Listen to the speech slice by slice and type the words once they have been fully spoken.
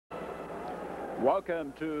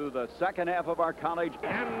Welcome to the second half of our college.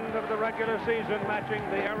 End of the regular season, matching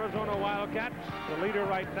the Arizona Wildcats, the leader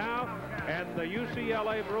right now, and the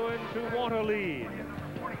UCLA Bruins, who want to lead.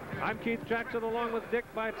 I'm Keith Jackson along with Dick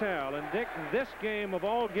Vitale. And Dick, this game of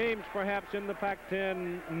all games perhaps in the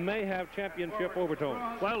Pac-10 may have championship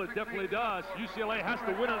overtones. Well, it definitely does. UCLA has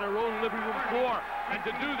to win on their own living room floor. And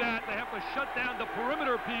to do that, they have to shut down the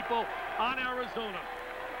perimeter people on Arizona.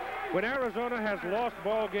 When Arizona has lost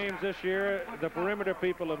ball games this year, the perimeter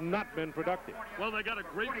people have not been productive. Well, they got a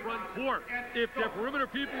great front court. If their perimeter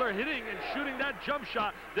people are hitting and shooting that jump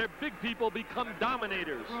shot, their big people become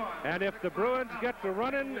dominators. And if the Bruins get to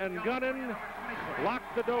running and gunning, lock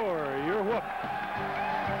the door, you're whooped.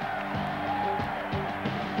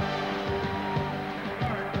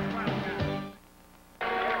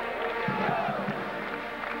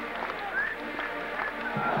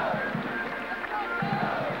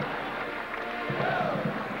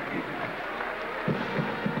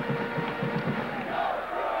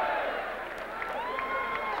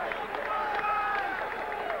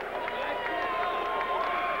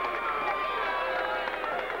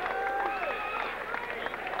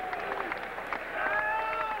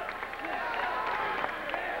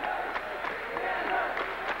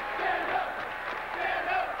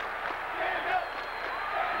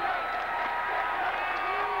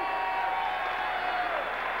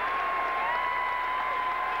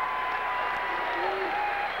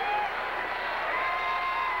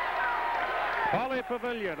 Pauley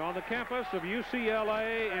Pavilion on the campus of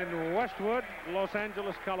UCLA in Westwood, Los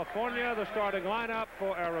Angeles, California. The starting lineup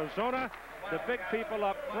for Arizona. The big people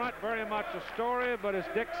up front, very much a story, but as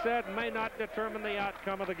Dick said, may not determine the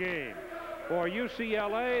outcome of the game. For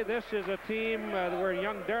UCLA, this is a team where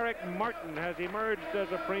young Derek Martin has emerged as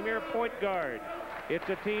a premier point guard. It's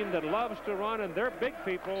a team that loves to run, and their big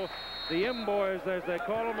people, the M-boys as they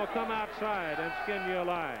call them, will come outside and skin you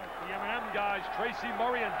alive. The M&M guys, Tracy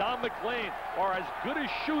Murray and Don MacLean, are as good as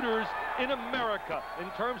shooters in America in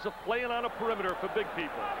terms of playing on a perimeter for big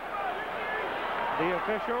people. The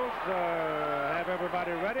officials have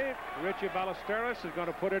everybody ready. Richie Ballesteros is going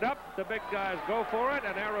to put it up. The big guys go for it,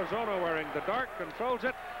 and Arizona, wearing the dark, controls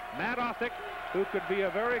it. Matt Othick, who could be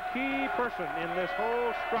a very key person in this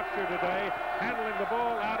whole structure today, handling the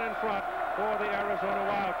ball out in front for the Arizona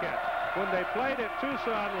Wildcats. When they played at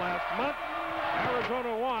Tucson last month,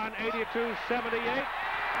 Arizona won 82-78.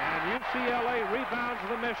 And UCLA rebounds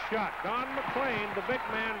the missed shot. Don MacLean, the big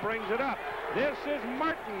man, brings it up. This is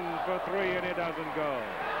Martin for three, and it doesn't go.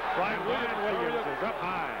 Brian Williams is up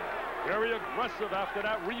high. Very aggressive after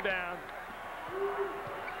that rebound.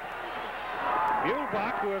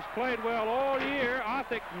 Muhlbach, who has played well all year.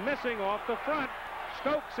 Othick missing off the front.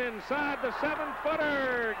 Stokes inside the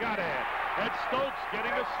 7-footer. Got it. Ed Stokes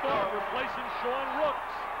getting a start, replacing Sean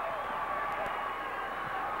Rooks.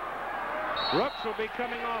 Rooks will be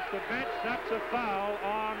coming off the bench. That's a foul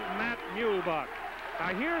on Matt Muhlbach. Now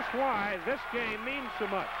here's why this game means so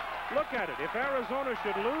much. Look at it. If Arizona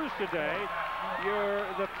should lose today, you're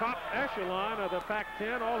the top echelon of the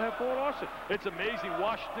Pac-10 all have 4 losses. It's amazing.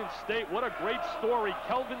 Washington State, what a great story.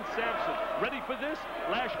 Kelvin Sampson, ready for this?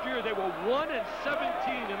 Last year they were 1-17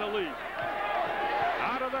 in the league.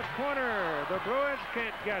 Out of the corner, the Bruins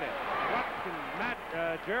can't get it.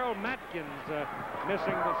 Gerald Matkins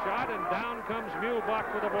missing the shot, and down comes Muhlbach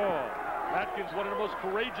with the ball. Matkins, one of the most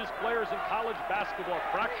courageous players in college basketball,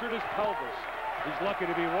 fractured his pelvis. He's lucky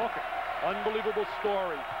to be walking. Unbelievable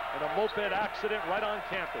story, and a moped accident right on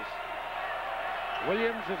campus.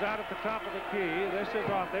 Williams is out at the top of the key. This is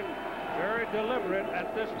Othick, very deliberate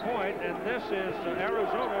at this point, and this is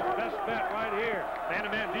Arizona's best bet right here.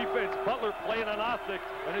 Man-to-man defense. Butler playing on Othick,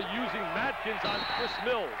 and they're using Matkins on Chris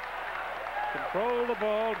Mills. Control the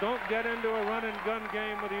ball. Don't get into a run-and-gun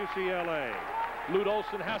game with UCLA. Lute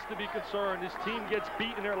Olson has to be concerned. His team gets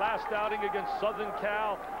beat in their last outing against Southern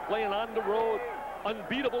Cal, playing on the road,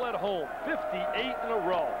 unbeatable at home, 58 in a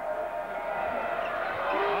row.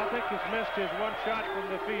 Othick has missed his one shot from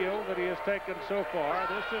the field that he has taken so far.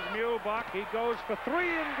 This is Muhlbach. He goes for 3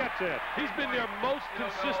 and gets it. He's been their most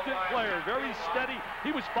consistent player, very steady.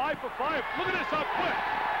 He was 5 for 5. Look at this, how quick.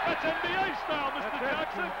 That's NBA style, Mr.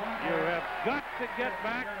 Jackson. You have got to get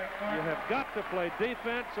back. You have got to play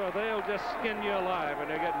defense, or they'll just skin you alive, and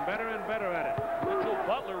they're getting better and better at it. Mitchell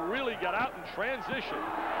Butler really got out in transition.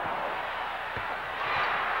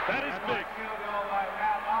 That is big.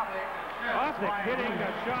 Othick hitting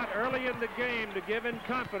a shot early in the game to give him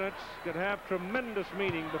confidence could have tremendous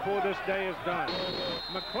meaning before this day is done.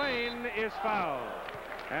 MacLean is fouled,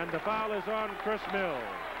 and the foul is on Chris Mills.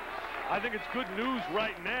 I think it's good news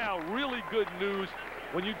right now, really good news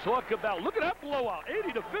When you talk about, look at that blowout,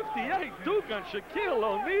 80-58, Duke on Shaquille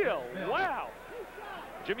O'Neal. Wow.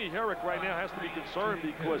 Jimmy Herrick right now has to be concerned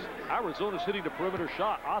because Arizona's hitting the perimeter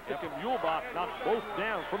shot. Othick and Muehlbach knocked both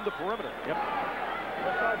down from the perimeter. Yep.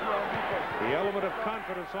 The element of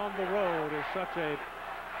confidence on the road is such a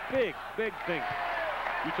big, big thing.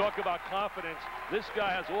 You talk about confidence. This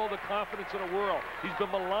guy has all the confidence in the world. He's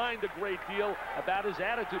been maligned a great deal about his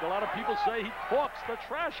attitude. A lot of people say he talks the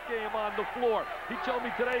trash game on the floor. He told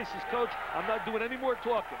me today, he says, Coach, I'm not doing any more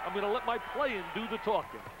talking. I'm going to let my play-in do the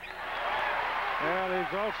talking. Well,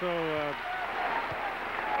 he's also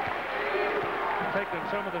taken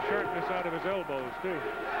some of the sharpness out of his elbows, too.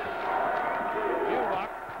 Muehlbach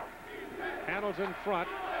handles in front.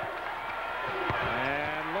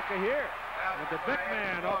 And look at here. With the big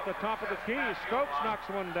man off the top of the key, Stokes knocks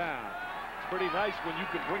one down. It's pretty nice when you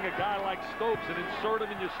can bring a guy like Stokes and insert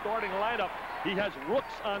him in your starting lineup. He has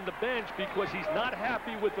Rooks on the bench because he's not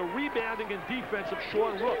happy with the rebounding and defense of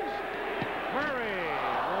Sean Rooks. Murray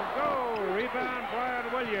will go. Rebound, Brian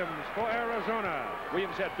Williams for Arizona.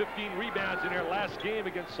 Williams had 15 rebounds in their last game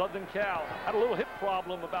against Southern Cal. Had a little hip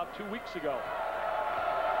problem about 2 weeks ago.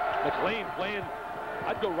 MacLean playing,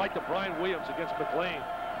 I'd go right to Brian Williams against MacLean.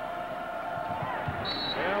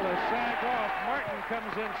 Well, they sag off. Martin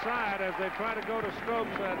comes inside as they try to go to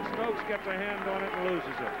Stokes, and Stokes gets a hand on it and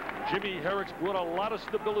loses it. Jimmy Herrick's brought a lot of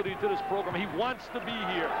stability to this program. He wants to be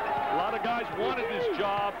here. A lot of guys wanted this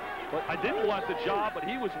job, but I didn't want the job, but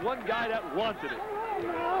he was one guy that wanted it.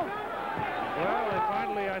 Well, they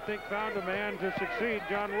finally, I think, found a man to succeed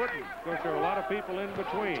John Wooden, because there are a lot of people in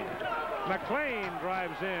between. MacLean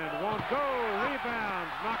drives in, won't go,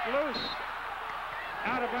 rebounds, knocked loose.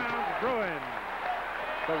 Out of bounds, Bruins.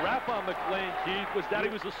 The rap on MacLean, Keith, was that he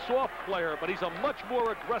was a soft player, but he's a much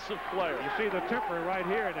more aggressive player. You see the temper right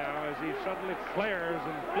here now as he suddenly flares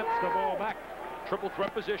and flips the ball back. Triple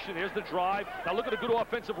threat position. Here's the drive. Now look at a good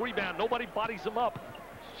offensive rebound. Nobody bodies him up.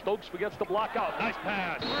 Stokes forgets to block out. Nice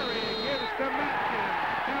pass. Murray gives to Matkin.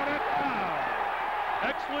 Count it, foul.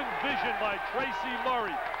 Excellent vision by Tracy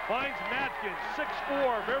Murray. Finds Matkin,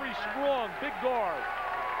 6'4", very strong, big guard.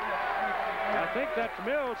 I think that's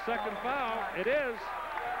Mills' second foul. It is.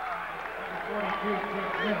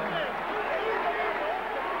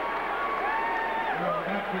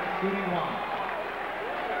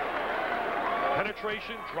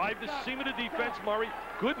 Penetration, drive the seam of the defense. Murray,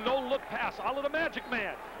 good no-look pass, a la the Magic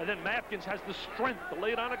Man. And then Matkins has the strength to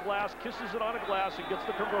lay it on a glass, kisses it on a glass, and gets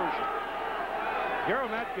the conversion.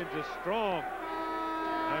 Gerald Matkins is strong.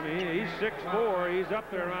 I mean, he's 6'4". He's up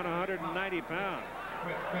there around 190 pounds.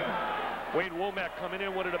 Wayne Womack coming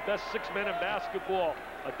in, one of the best 6 men in basketball.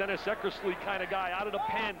 A Dennis Eckersley kind of guy out of the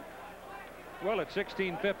pen. Well, at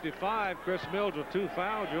 16:55, Chris Mills with 2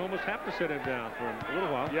 fouls. You almost have to sit him down for a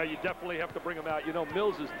little while. Yeah, you definitely have to bring him out. You know,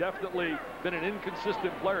 Mills has definitely been an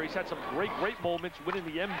inconsistent player. He's had some great moments winning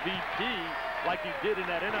the MVP like he did in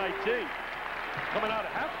that NIT. Coming out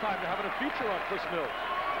at halftime, they're having a future on Chris Mills.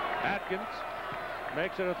 Atkins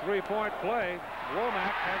makes it a 3-point play.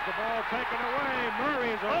 Womack has the ball taken away.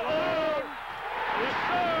 Murray's alone. Yes,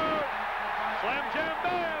 sir. Slam jam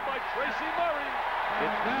bam by Tracy Murray.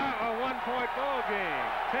 It's now a 1-point ball game.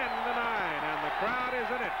 10-9, and the crowd is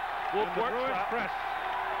in it. Full court trap. Press.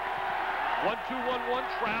 1-2-1-1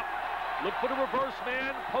 trap. Look for the reverse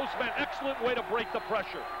man. Post man. Excellent way to break the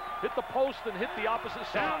pressure. Hit the post and hit the opposite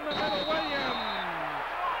side. Down the middle, Williams.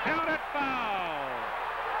 Count it, foul.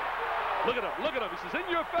 Look at him, look at him. He says, in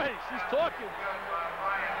your face. He's talking.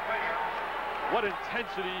 What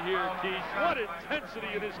intensity here, Keith. What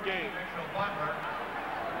intensity in this game.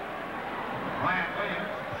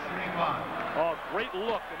 Oh, great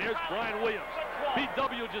look. And there's Brian Williams.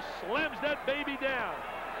 BW just slams that baby down.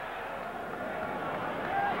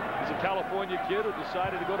 He's a California kid who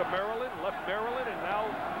decided to go to Maryland, left Maryland, and now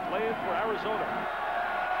playing for Arizona.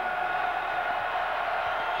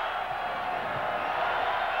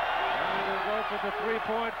 For the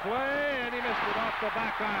 3-point play, and he missed it off the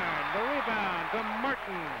back iron. The rebound to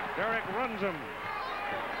Martin. Derek runs him.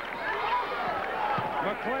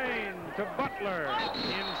 MacLean to Butler.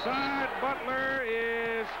 Inside, Butler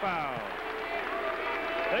is fouled.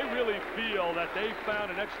 They really feel that they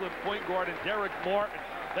found an excellent point guard in Derek Martin.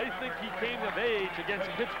 They think he came of age against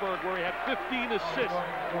Pittsburgh where he had 15 assists.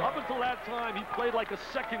 Up until that time, he played like a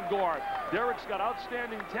second guard. Derek's got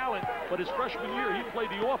outstanding talent, but his freshman year, he played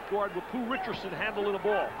the off guard with Pooh Richardson handling the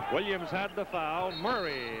ball. Williams had the foul.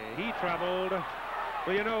 Murray, he traveled.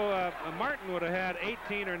 Well, you know, Martin would have had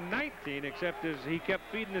 18 or 19, except as he kept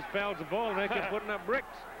feeding his pals the ball and they kept putting up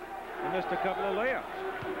bricks. He missed a couple of layups.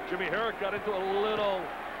 Jimmy Herrick got into a little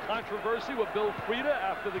controversy with Bill Frieda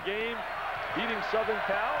after the game. beating Southern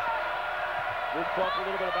Cal. We'll talk a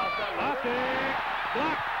little bit about that later.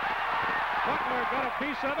 Block. Butler got a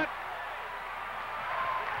piece of it.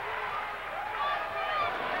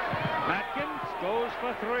 Matkins goes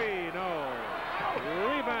for 3. No.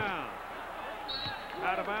 Rebound.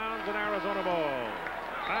 Out of bounds, an Arizona ball.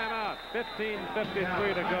 Timeout.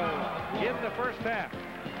 15:53 to go in the first half.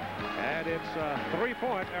 And it's a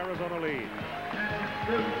 3-point Arizona lead.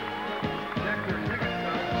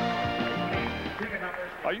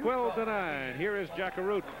 12-9. Here is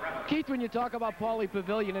Jackaroo. Keith, when you talk about Pauley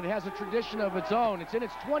Pavilion, it has a tradition of its own. It's in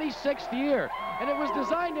its 26th year, and it was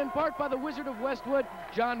designed in part by the Wizard of Westwood,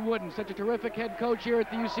 John Wooden, such a terrific head coach here at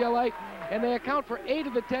the UCLA, and they account for 8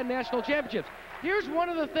 of the 10 national championships. Here's one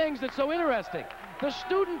of the things that's so interesting. The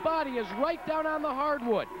student body is right down on the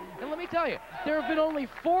hardwood. And let me tell you, there have been only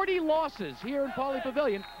 40 losses here in Pauley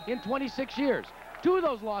Pavilion in 26 years. 2 of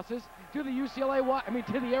those losses to the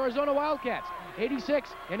Arizona Wildcats,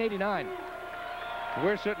 86 and 89.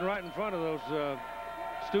 We're sitting right in front of those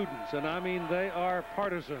students, and I mean, they are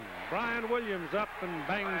partisan. Brian Williams up and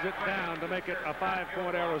bangs it down to make it a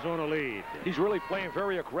 5-point Arizona lead. He's really playing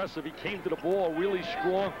very aggressive. He came to the ball really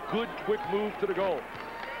strong. Good, quick move to the goal.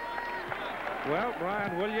 Well,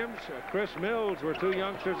 Brian Williams, Chris Mills were 2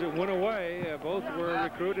 youngsters that went away. Both were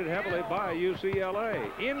recruited heavily by UCLA.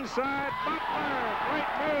 Inside Butler, great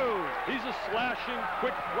move. He's a slashing,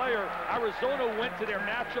 quick player. Arizona went to their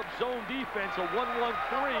matchup zone defense, a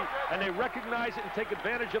 1-1-3, and they recognize it and take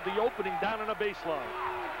advantage of the opening down on a baseline.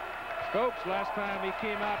 Stokes, last time he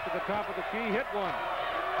came out to the top of the key, hit one.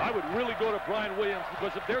 I would really go to Brian Williams,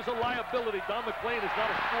 because if there's a liability, Don MacLean is not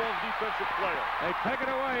a strong defensive player. They take it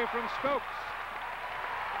away from Stokes.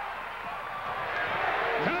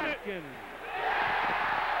 Matkins.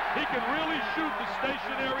 He can really shoot the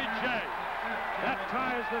stationary J. That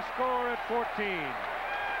ties the score at 14.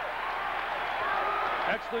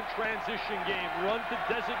 Excellent transition game. Run to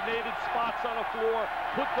designated spots on the floor.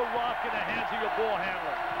 Put the rock in the hands of your ball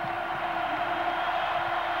handler.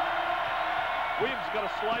 Williams got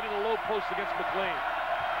a slide in the low post against MacLean.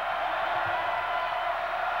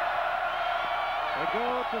 They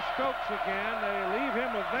go to Stokes again. They leave him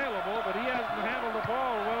available, but he hasn't handled the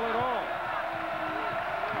ball well at all.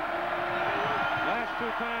 Last 2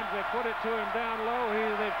 times they put it to him down low,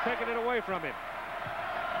 they've taken it away from him.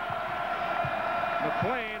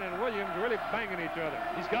 MacLean and Williams really banging each other.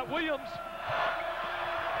 He's got Williams.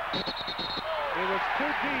 It was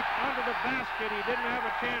too deep under the basket. He didn't have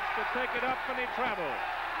a chance to take it up, and he traveled.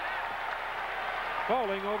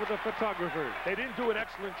 Falling over the photographers. They didn't do an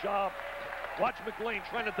excellent job. Watch MacLean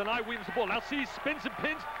trying to deny Williams the ball. Now see, he spins and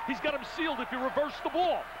pins. He's got him sealed if you reverse the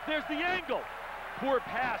ball. There's the angle. Poor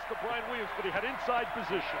pass to Brian Williams, but he had inside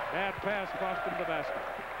position. Bad pass cost him the basket.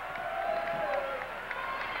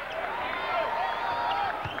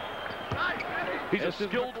 He's a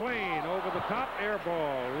skilled MacLean over the top, air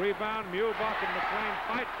ball. Rebound, Muehlbach and MacLean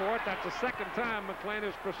fight for it. That's the 2nd time MacLean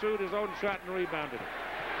has pursued his own shot and rebounded it.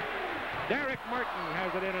 Derek Martin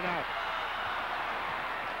has it in and out.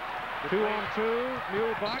 2-on-2,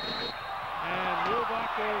 Muehlbach. And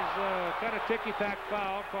Muehlbach is got a ticky-tack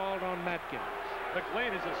foul called on Matkins.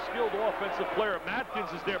 MacLean is a skilled offensive player.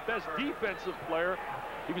 Matkins is their best defensive player.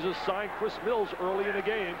 He was assigned Chris Mills early in the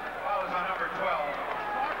game. Foul is on number 12,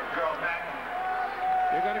 Gerald Matkins.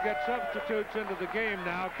 You're going to get substitutes into the game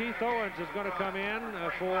now. Keith Owens is going to come in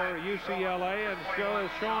for UCLA, and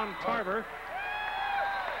Sean Tarver.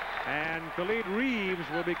 And Khalid Reeves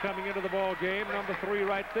will be coming into the ball game, number 3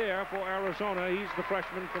 right there for Arizona. He's the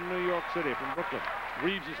freshman from New York City, from Brooklyn.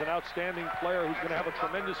 Reeves is an outstanding player who's going to have a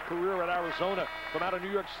tremendous career at Arizona from out of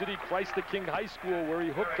New York City, Christ the King High School, where he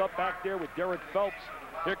hooked up back there with Derek Phelps.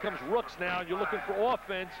 Here comes Rooks now. You're looking for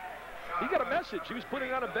offense. He got a message. He was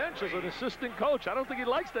putting on a bench as an assistant coach. I don't think he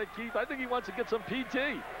likes that, Keith. I think he wants to get some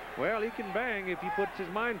PT. Well, he can bang if he puts his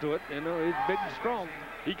mind to it. You know, he's big and strong.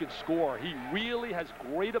 He can score. He really has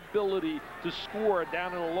great ability to score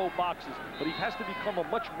down in the low boxes, but he has to become a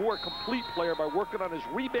much more complete player by working on his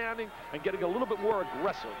rebounding and getting a little bit more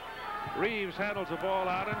aggressive. Reeves handles the ball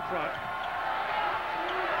out in front.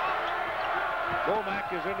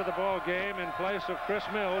 Womack is into the ball game in place of Chris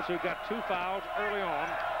Mills, who got 2 fouls early on.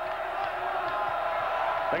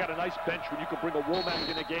 They got a nice bench when you can bring a Womack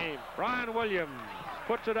in a game. Brian Williams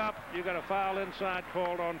puts it up. You got a foul inside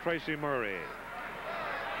called on Tracy Murray.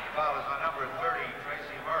 Foul is on number 30,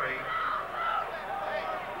 Tracy Murray.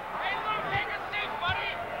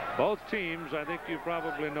 Both teams, I think you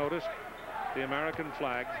probably noticed, the American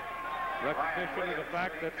flag. Recognition of the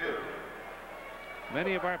fact that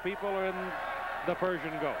many of our people are in the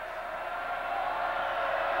Persian Gulf.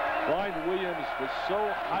 Blind Williams was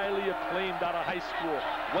so highly acclaimed out of high school.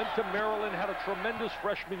 Went to Maryland, had a tremendous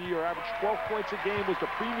freshman year, averaged 12 points a game, was the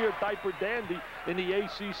premier diaper dandy in the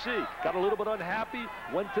ACC. Got a little bit unhappy,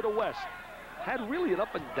 went to the West. Had really an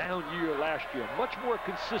up and down year last year. Much more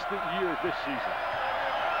consistent year this season.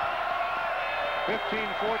 15-14,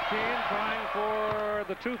 trying for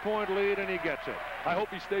the 2-point lead, and he gets it. I hope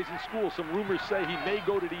he stays in school. Some rumors say he may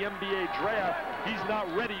go to the NBA draft. He's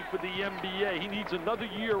not ready for the NBA. He needs another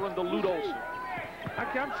year under Lute Olson.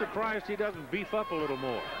 I'm surprised he doesn't beef up a little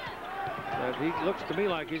more. He looks to me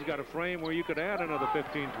like he's got a frame where you could add another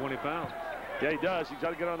 15, 20 pounds. Yeah, he does. He's got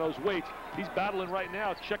to get on those weights. He's battling right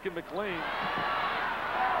now, checking MacLean.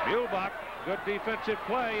 Muehlbach, good defensive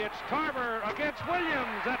play. It's Tarver against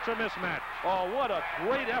Williams. That's a mismatch. Oh, what a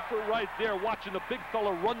great effort right there, watching the big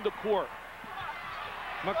fella run the court.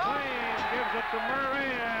 MacLean gives it to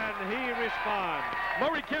Murray, and he responds.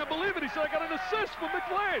 Murray can't believe it. He said, I got an assist from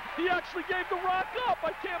MacLean. He actually gave the rock up.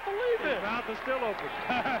 I can't believe it. His mouth is still open.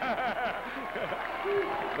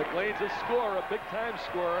 MacLean's a scorer, a big-time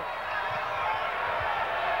scorer.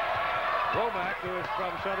 Womack, who is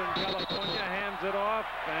from Southern California, hands it off,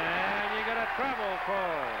 and you get a travel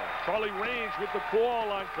call. Charlie Range with the call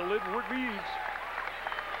on Khalid Reeves.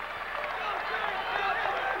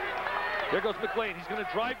 There goes MacLean. He's going to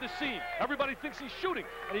drive the seam. Everybody thinks he's shooting,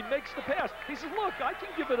 and he makes the pass. He says, look, I can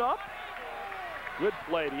give it up. Good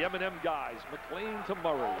play, the M&M guys. MacLean to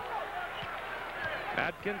Murray.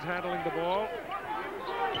 Atkins handling the ball.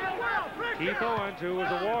 Keith Owens, who was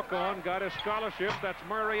a walk-on, got his scholarship. That's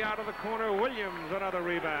Murray out of the corner. Williams, another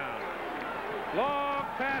rebound. Long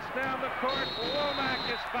pass down the court. Womack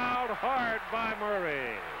is fouled hard by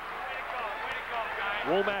Murray.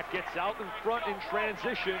 Womack gets out in front in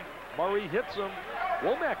transition. Murray hits him.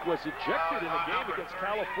 Womack was ejected in a game against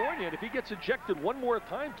California, and if he gets ejected one more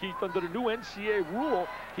time, Keith, under the new NCAA rule,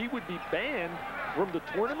 he would be banned from the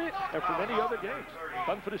tournament and from any other games.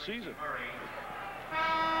 Done for the season.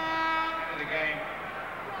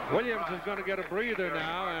 Williams is going to get a breather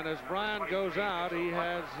now, and as Brian goes out, he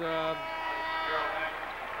has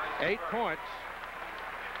 8 points.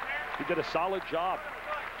 He did a solid job.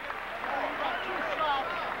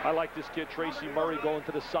 I like this kid, Tracy Murray, going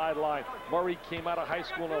to the sideline. Murray came out of high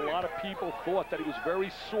school, and a lot of people thought that he was very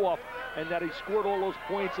soft and that he scored all those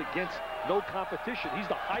points against no competition. He's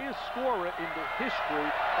the highest scorer in the history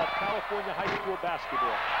of California high school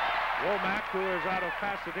basketball. Womack, who is out of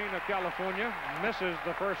Pasadena, California, misses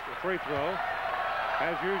the first free throw.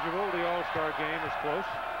 As usual, the All-Star game is close.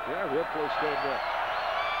 Yeah, real close game there.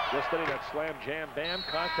 Yesterday, that Slam Jam Bam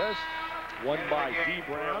contest won by D.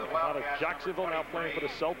 Brown out of Jacksonville, now playing for the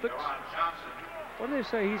Celtics. What do they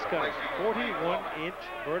say? He's got a 41-inch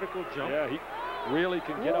vertical jump. Yeah, he really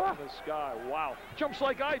can get up in the sky. Wow. Jumps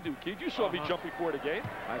like I do, kid. You saw me jump before the game.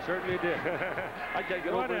 I certainly did. I can't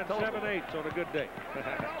get over it. 7/8 on a good day.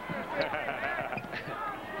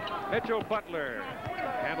 Mitchell Butler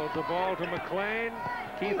handles the ball to MacLean.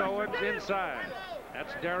 Keith Owens inside.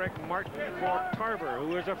 That's Derek Martin for Tarver,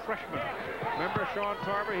 who is a freshman. Remember Sean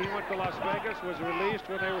Tarver? He went to Las Vegas, was released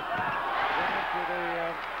when they went into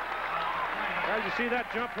the... Well, you see that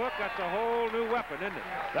jump hook? That's a whole new weapon, isn't it?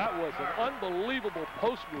 That was an unbelievable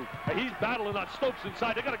post move. And he's battling on Stokes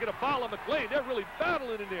inside. They got to get a foul on MacLean. They're really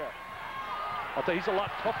battling in there. I'll tell you, he's a lot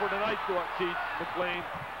tougher than I thought, Keith. MacLean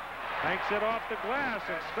hanks it off the glass,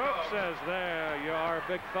 and Stokes says, there you are,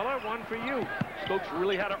 big fella, one for you. Stokes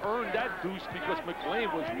really had to earn that deuce because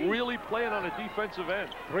MacLean was really playing on a defensive end.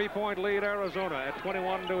 3-point lead, Arizona at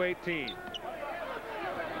 21-18.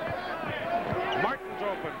 Martin's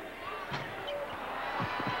open.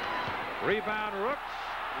 Rebound, Rooks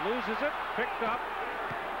loses it, picked up.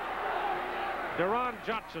 Deron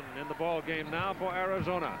Johnson in the ball game now for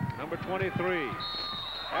Arizona, number 23. There's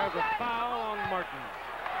a foul on Martin.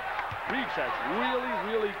 Reeves has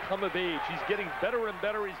really come of age. He's getting better and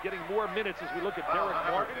better. He's getting more minutes as we look at Derek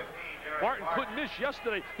Martin. Martin couldn't miss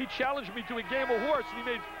yesterday. He challenged me to a game of horse, and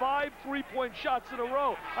he made 5 3-point shots in a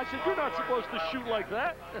row. I said, you're not supposed to shoot like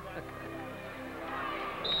that.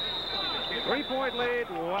 3-point lead,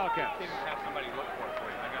 Wildcats. We have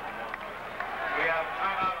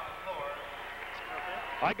timeout on the floor.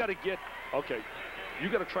 I got to get, okay, you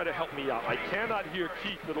got to try to help me out. I cannot hear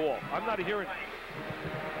Keith at all. I'm not hearing.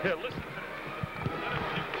 Here, listen.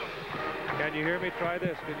 Can you hear me? Try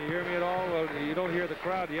this. Can you hear me at all? Well, you don't hear the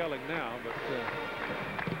crowd yelling now, but...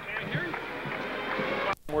 Can't hear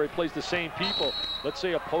you. Where he plays the same people. Let's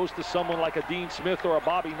say opposed to someone like a Dean Smith or a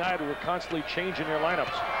Bobby Knight who are constantly changing their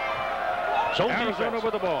lineups. Zone Arizona defense.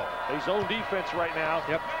 with the ball. They zone defense right now.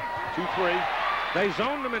 Yep. 2-3. They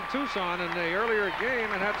zoned them in Tucson in the earlier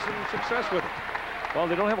game and had some success with it. Well,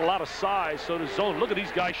 they don't have a lot of size, so the zone. Look at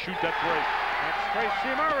these guys shoot that three. That's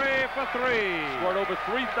Tracy Murray for three. Scored over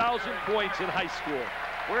 3,000 points in high school.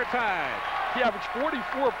 We're tied. He averaged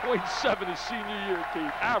 44.7 his senior year,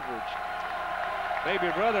 Keith. Average.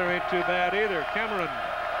 Baby brother ain't too bad either. Cameron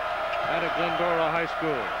out of Glendora High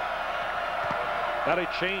School. That'll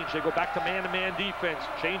change. They go back to man-to-man defense.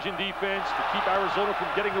 Changing defense to keep Arizona from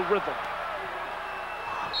getting a rhythm.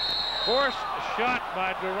 Forced shot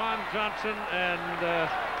by Duron Johnson, and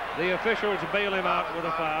the officials bail him out with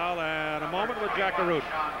a foul, and a moment with Jackaroo.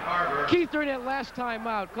 Keith, during that last time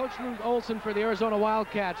out, Coach Lou Olson for the Arizona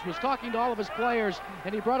Wildcats was talking to all of his players,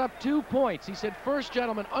 and he brought up 2 points. He said, first,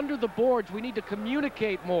 gentlemen, under the boards, we need to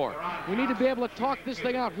communicate more. We need to be able to talk this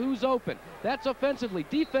thing out. Who's open? That's offensively.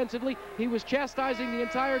 Defensively, he was chastising the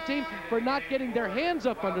entire team for not getting their hands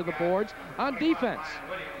up under the boards on defense.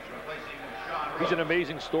 He's an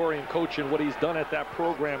amazing story in coaching, what he's done at that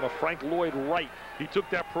program of Frank Lloyd Wright. He took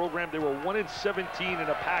that program. They were 1-17 in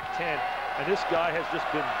a Pac-10, and this guy has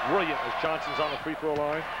just been brilliant as Johnson's on the free throw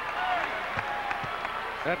line.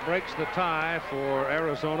 That breaks the tie for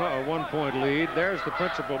Arizona, a 1-point lead. There's the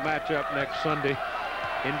principal matchup next Sunday.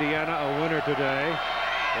 Indiana a winner today.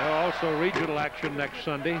 Also regional action next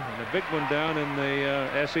Sunday, and a big one down in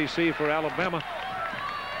the SEC for Alabama.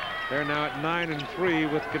 They're now at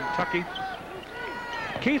 9-3 with Kentucky.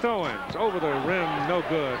 Keith Owens over the rim, no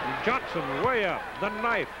good. Johnson way up, the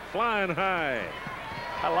knife flying high.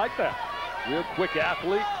 I like that. Real quick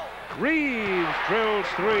athlete. Reeves drills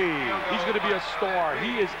three. He's going to be a star.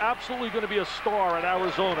 He is absolutely going to be a star at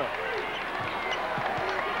Arizona.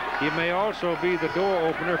 He may also be the door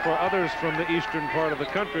opener for others from the eastern part of the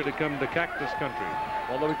country to come to Cactus Country.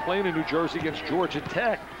 Well, they'll be playing in New Jersey against Georgia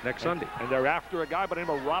Tech next Sunday. And they're after a guy by the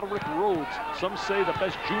name of Roderick Rhodes. Some say the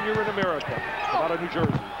best junior in America out of New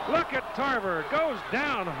Jersey. Look at Tarver. Goes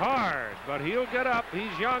down hard, but he'll get up.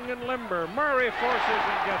 He's young and limber. Murray forces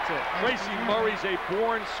and gets it. Tracy Murray's a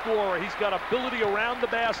born scorer. He's got ability around the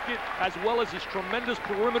basket as well as his tremendous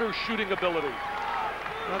perimeter shooting ability.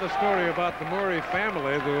 Another story about the Murray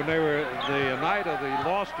family. When they were the night of the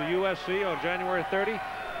loss to USC on January 30,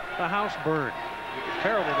 the house burned.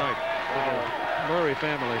 Terrible night for the Murray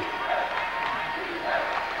family.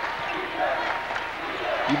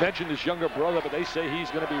 You mentioned his younger brother, but they say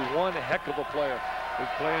he's going to be one heck of a player. He's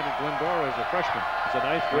playing in Glendora as a freshman. He's a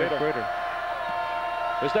ninth grader.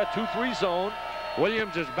 There's that 2-3 zone.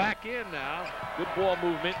 Williams is back in now. Good ball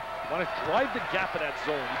movement. Want to drive the gap in that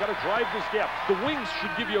zone. You got to drive this gap. The wings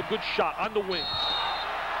should give you a good shot on the wings.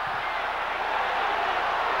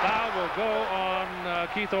 Foul will go on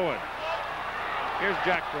Keith Owens. Here's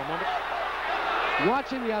Jack for a moment.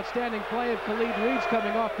 Watching the outstanding play of Khalid Reeves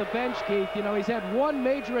coming off the bench, Keith, you know, he's had one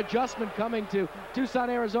major adjustment coming to Tucson,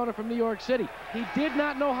 Arizona from New York City. He did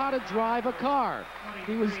not know how to drive a car.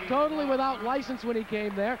 He was totally without license when he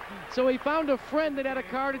came there, so he found a friend that had a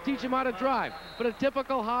car to teach him how to drive. But a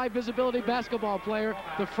typical high visibility basketball player,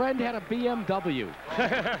 the friend had a BMW.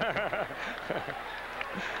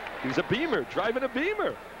 He's a Beamer, driving a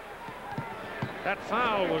Beamer. That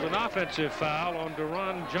foul was an offensive foul on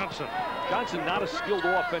Duron Johnson. Johnson, not a skilled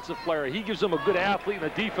offensive player. He gives him a good athlete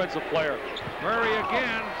and a defensive player. Murray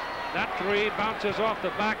again. That three bounces off the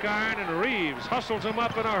back iron, and Reeves hustles him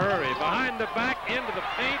up in a hurry. Behind the back, into the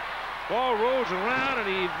paint. Ball rolls around, and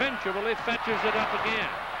he eventually fetches it up again.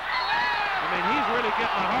 I mean, he's really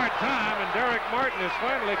getting a hard time, and Derek Martin is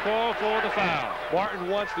finally called for the foul. Martin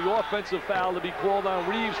wants the offensive foul to be called on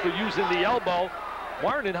Reeves for using the elbow.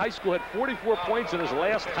 Martin in high school had 44 points in his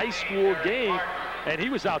last high school game, and he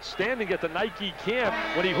was outstanding at the Nike camp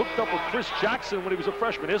when he hooked up with Chris Jackson when he was a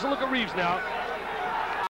freshman. Here's a look at Reeves now.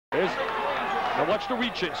 Now watch the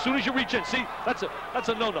reach in. As soon as you reach in, see, that's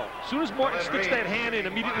a no-no. As soon as Martin sticks that hand in,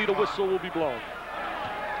 immediately the whistle will be blown.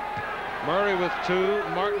 Murray with two,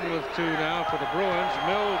 Martin with two now for the Bruins.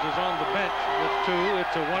 Mills is on the bench with two.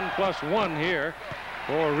 It's a 1+1 here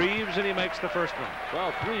for Reeves, and he makes the first one.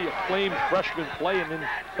 Well, three acclaimed freshmen play, and in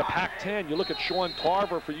the Pac-10, you look at Sean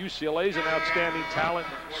Tarver for UCLA, is an outstanding talent.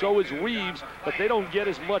 So is Reeves, but they don't get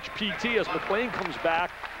as much PT as MacLean comes back.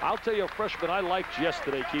 I'll tell you a freshman I liked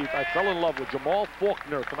yesterday, Keith. I fell in love with Jamal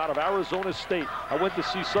Faulkner from out of Arizona State. I went to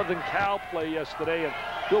see Southern Cal play yesterday, and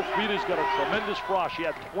Bill Frieda's got a tremendous frosh. He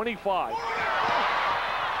had 25.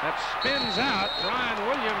 That spins out. Brian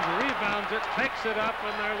Williams rebounds it, takes it up,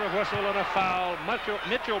 and there's a whistle and a foul.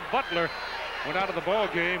 Mitchell Butler went out of the ball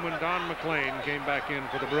game when Don MacLean came back in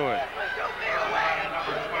for the Bruins.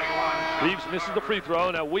 Reeves misses the free throw.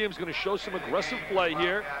 Now Williams going to show some aggressive play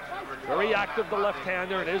here. Very active, the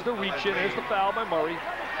left-hander, and there's the reach in. There's the foul by Murray.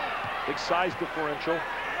 Big size differential.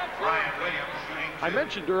 Brian Williams shooting I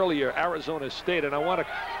mentioned earlier Arizona State, and I want to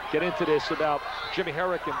get into this about Jimmy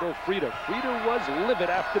Herrick and Bill Frieda. Frieda was livid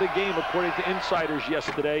after the game, according to insiders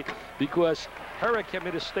yesterday, because Herrick had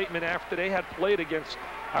made a statement after they had played against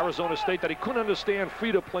Arizona State that he couldn't understand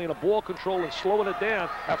Frieda playing a ball control and slowing it down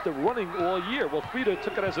after running all year. Well, Frieda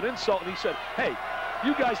took it as an insult, and he said, hey,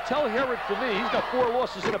 you guys tell Herrick for me, he's got 4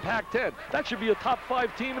 losses in a Pac-10. That should be a top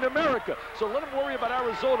 5 team in America. So let him worry about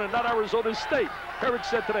Arizona and not Arizona State. Herrick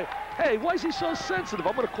said today, hey, why is he so sensitive?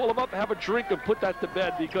 I'm going to call him up, have a drink, and put that to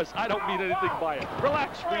bed because I don't mean anything by it.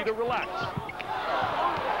 Relax, Frieda, relax.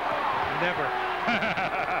 Never.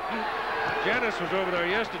 Janice was over there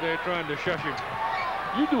yesterday trying to shush him.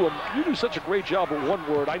 You do such a great job with one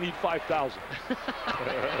word. I need 5,000.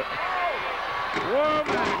 Womack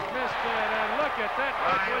missed it, and look at that.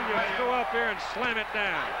 Williams go up there and slam it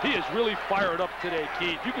down. He is really fired up today,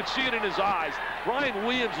 Keith. You can see it in his eyes. Brian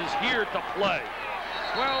Williams is here to play.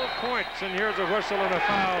 12 points, and here's a whistle and a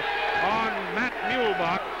foul on Matt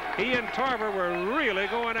Muehlbach. He and Tarver were really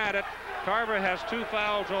going at it. Tarver has 2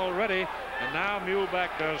 fouls already, and now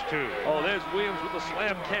Muehlbach does too. Oh, there's Williams with the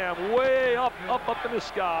slam cam way up in the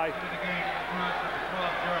sky.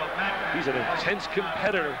 He's an intense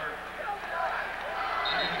competitor.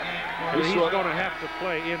 He's going to have to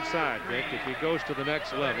play inside, Dick, if he goes to the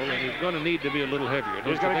next level, and he's going to need to be a little heavier.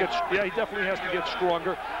 He's going to get, yeah, he definitely has to get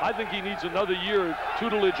stronger. I think he needs another year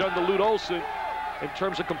tutelage under Lute Olson in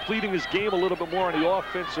terms of completing his game a little bit more on the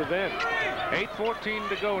offensive end. 8:14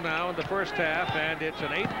 to go now in the first half, and it's an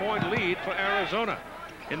 8-point lead for Arizona.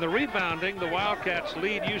 In the rebounding, the Wildcats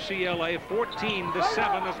lead UCLA 14-7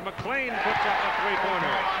 as MacLean puts up a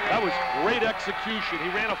 3-pointer. That was great execution. He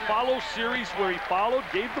ran a follow series where he followed,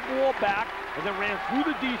 gave the ball back, and then ran through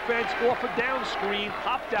the defense, off a down screen,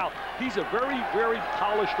 popped out. He's a very, very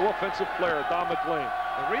polished offensive player, Don MacLean.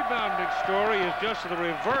 The rebounding story is just the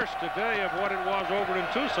reverse today of what it was over in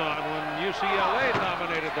Tucson when UCLA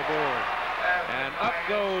dominated the board. And up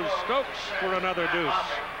goes Stokes for another deuce.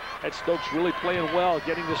 Ed Stokes really playing well,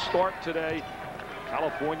 getting the start today.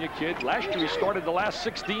 California kid. Last year he started the last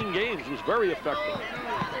 16 games, was very effective.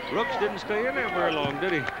 Brooks didn't stay in there very long,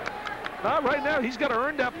 did he? Not right now. He's got to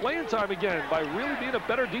earn that playing time again by really being a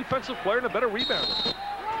better defensive player and a better rebounder.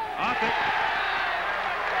 Othick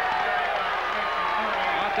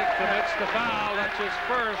commits the foul. That's his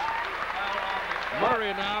first.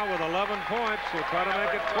 Murray now with 11 points. He'll try to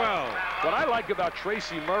make it 12. What I like about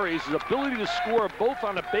Tracy Murray is his ability to score both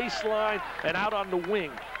on the baseline and out on the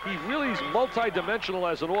wing. He really is multi-dimensional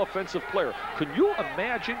as an offensive player. Can you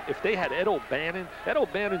imagine if they had Ed O'Bannon? Ed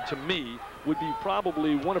O'Bannon, to me, would be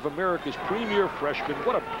probably one of America's premier freshmen.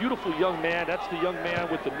 What a beautiful young man. That's the young man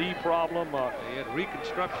with the knee problem. He had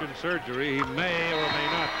reconstruction surgery. He may or may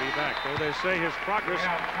not be back, though they say his progress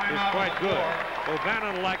is quite good.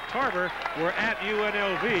 O'Bannon, like Tarver, were at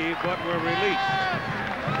UNLV, but were released.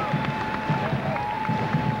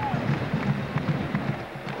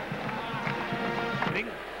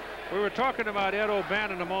 We were talking about Ed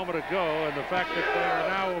O'Bannon a moment ago and the fact that they are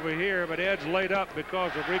now over here, but Ed's laid up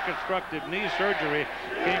because of reconstructive knee surgery.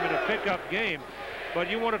 Came in a pickup game. But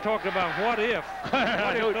you want to talk about what if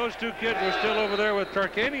those 2 kids were still over there with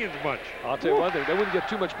Tarkanian's bunch? I'll tell you one thing, they wouldn't get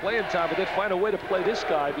too much playing time, but they'd find a way to play this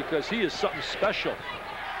guy because he is something special.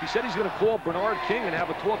 He said he's going to call Bernard King and have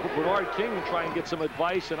a talk with Bernard King and try and get some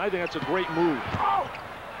advice, and I think that's a great move.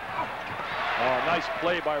 Oh, nice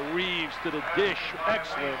play by Reeves to the dish.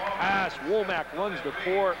 Excellent pass. Womack runs the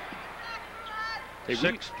court.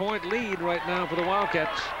 6-point lead right now for the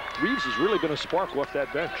Wildcats. Reeves has really been a spark off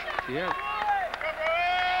that bench. Yeah.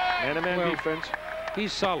 Man-to-man defense.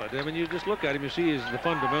 He's solid. I mean, you just look at him, you see the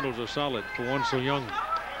fundamentals are solid for one so young.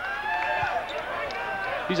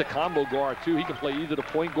 He's a combo guard, too. He can play either the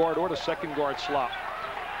point guard or the second guard slot.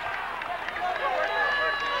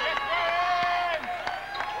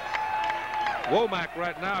 Womack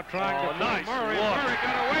right now trying to play Murray. Murray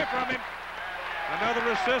got away from him.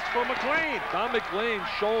 Another assist for MacLean. Don MacLean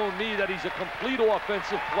showing me that he's a complete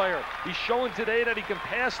offensive player. He's showing today that he can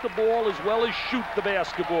pass the ball as well as shoot the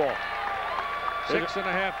basketball.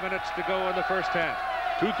 6.5 minutes to go in the first half.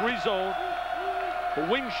 2-3 zone. The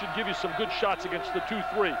wings should give you some good shots against the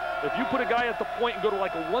 2-3. If you put a guy at the point and go to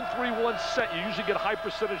like a 1-3-1 set, you usually get high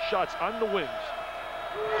percentage shots on the wings.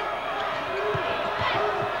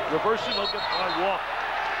 Reversing, they'll get by walk.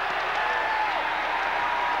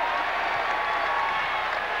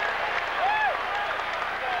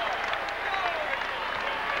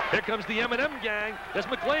 Here comes the M&M gang. There's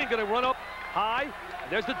MacLean going to run up high.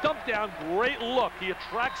 There's the dump down. Great look. He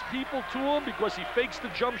attracts people to him because he fakes the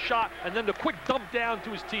jump shot and then the quick dump down to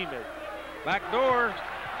his teammate. Back door.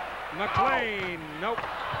 MacLean, nope.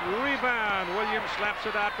 Rebound. Williams slaps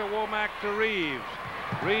it out to Womack to Reeves.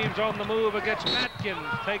 Reeves on the move against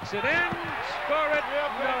Matkins. Takes it in. Score it.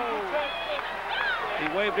 No. He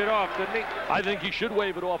waved it off, didn't he? I think he should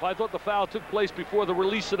wave it off. I thought the foul took place before the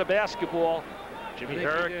release of the basketball. Jimmy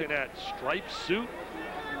Herrick in that striped suit.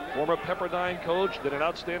 Former Pepperdine coach, did an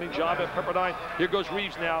outstanding job at Pepperdine. Here goes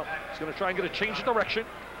Reeves now. He's going to try and get a change of direction.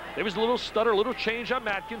 There was a little stutter, a little change on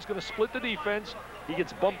Matkins. Going to split the defense. He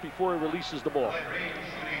gets bumped before he releases the ball.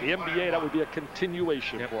 The NBA, that would be a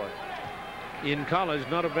continuation for him. In college,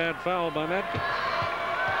 not a bad foul by Matkins.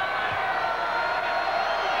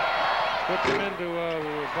 Puts him into a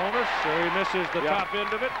bonus, so he misses the top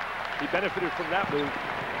end of it. He benefited from that move.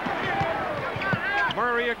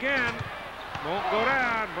 Murray again. Won't go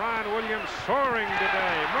down. Brian Williams soaring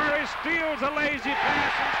today. Murray steals a lazy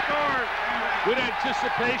pass and scores. Good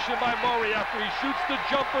anticipation by Murray after he shoots the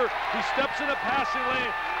jumper. He steps in a passing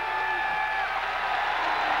lane.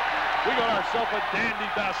 We got ourselves a dandy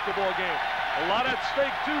basketball game. A lot at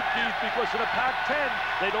stake too, Keith, because in the Pac-10,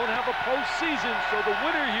 they don't have a postseason, so the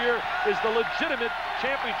winner here is the legitimate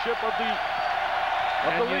championship of the league.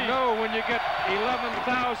 You know, when you get 11,000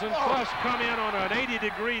 plus come in on an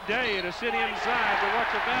 80-degree day to sit inside to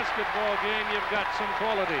watch a basketball game, you've got some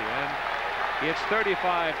quality. And it's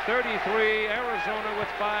 35-33, Arizona with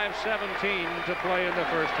 5:17 to play in the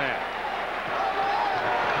first half.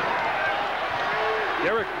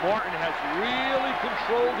 Derek Martin has really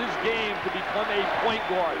controlled his game to become a point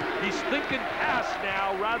guard. He's thinking pass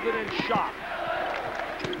now rather than shot.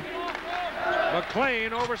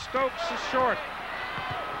 MacLean over Stokes is short.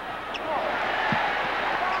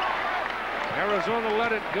 Arizona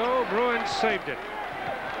let it go. Bruins saved it.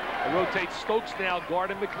 They rotate Stokes now,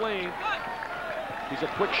 guarding MacLean. He's a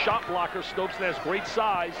quick shot blocker. Stokes has great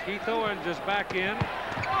size. Keith Owens is back in.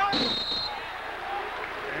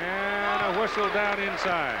 And a whistle down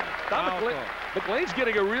inside. MacLean's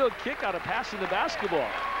getting a real kick out of passing the basketball.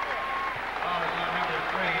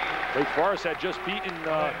 Wake Forest had just beaten,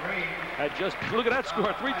 look at that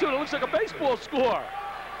score, 3-2. It looks like a baseball score.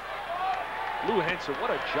 Lou Henson,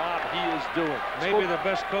 what a job he is doing. Maybe the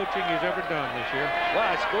best coaching he's ever done this year. Well,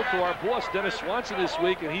 I spoke to our boss, Dennis Swanson, this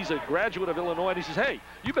week, and he's a graduate of Illinois, and he says, hey,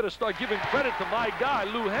 you better start giving credit to my guy,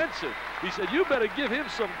 Lou Henson. He said, you better give him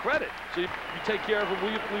some credit. So you take care of him,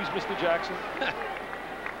 will you please, Mr. Jackson?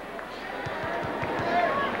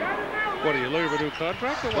 What, are you looking for a new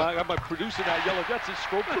contract? Or what? Well, I'm producing that yellow. That's a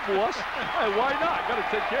stroke the boss. Hey, why not? Got to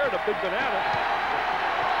take care of the big banana.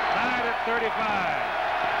 Tied at 35.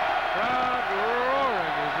 Crowd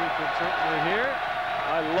roaring, as you can certainly hear.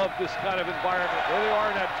 I love this kind of environment. There they are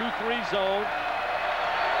in that 2-3 zone.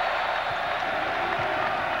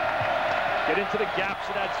 Get into the gaps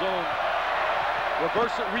of that zone.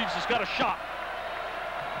 Reverse it. Reeves has got a shot.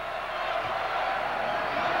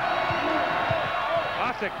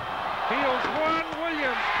 Othick peels one.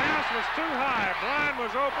 Williams' pass was too high. Brian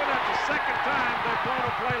was open. That's the second time they've blown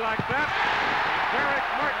a play like that. Derek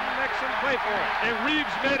Martin makes him play for it. And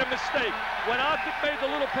Reeves made a mistake. When Othick made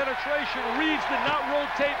the little penetration, Reeves did not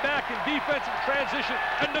rotate back in defensive transition.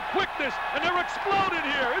 And the quickness, and they're exploding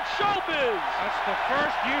here. It's showbiz. That's the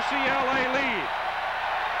first UCLA lead.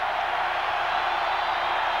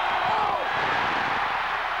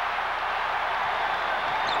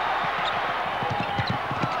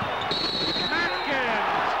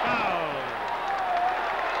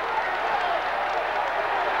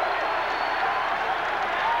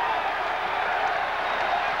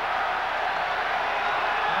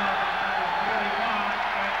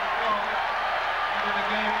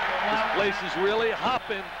 Is really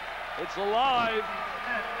hopping. It's alive.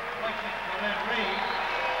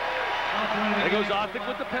 There goes Othick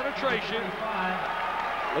with the penetration.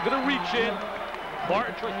 Look at the reach in.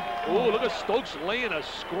 Martin. Oh, look at Stokes laying a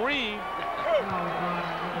screen.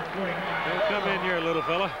 Don't come in here, little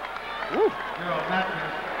fella. Woo.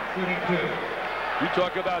 You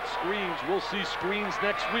talk about screens. We'll see screens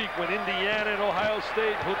next week when Indiana and Ohio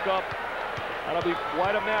State hook up. That'll be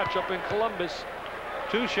quite a matchup in Columbus.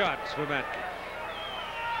 2 shots for Matt.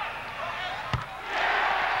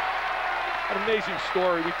 An amazing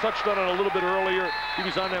story. We touched on it a little bit earlier. He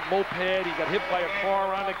was on that moped. He got hit by a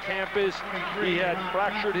car on the campus. He had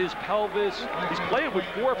fractured his pelvis. He's playing with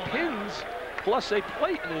 4 pins plus a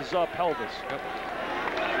plate in his pelvis. Yep.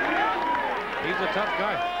 He's a tough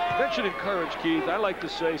guy. Mentioning courage, Keith, I like to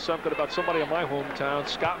say something about somebody in my hometown,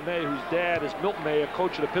 Scott May, whose dad is Milt May, a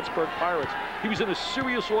coach of the Pittsburgh Pirates. He was in a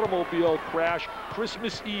serious automobile crash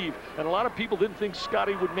Christmas Eve, and a lot of people didn't think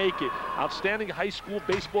Scotty would make it. Outstanding high school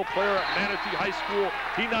baseball player at Manatee High School.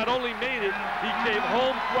 He not only made it, he came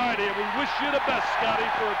home Friday, and we wish you the best, Scotty,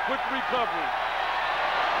 for a quick recovery.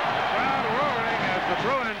 The crowd roaring as the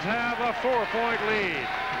Bruins have a 4-point lead.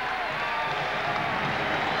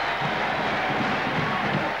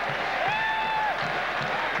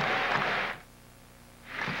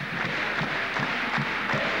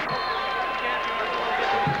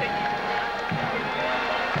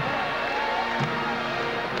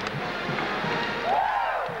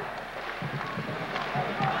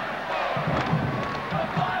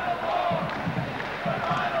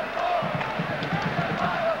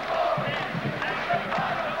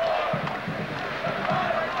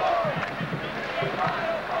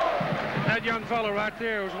 Fellow right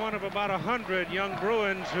there was one of about 100 young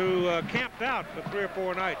Bruins who camped out for 3 or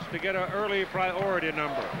 4 nights to get an early priority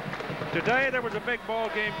number. Today there was a big ball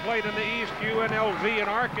game played in the East, UNLV in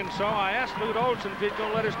Arkansas. I asked Lute Olson if he's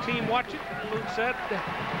going to let his team watch it, and Lute said,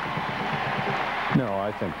 "No,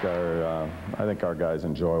 I think our guys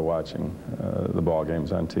enjoy watching the ball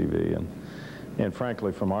games on TV, and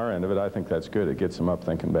frankly, from our end of it, I think that's good. It gets them up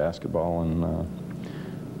thinking basketball,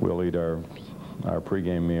 and we'll eat our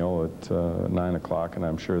pregame meal at 9 o'clock, and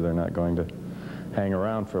I'm sure they're not going to hang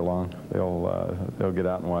around for long. They'll get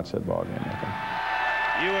out and watch that ball game, I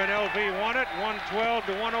think." UNLV won it 112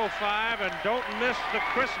 to 105, and don't miss the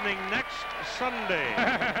christening next Sunday.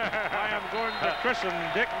 I am going to christen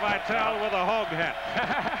Dick Vitale with a hog hat.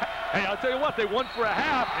 Hey, I'll tell you what, they won for a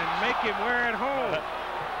half. And make him wear it home.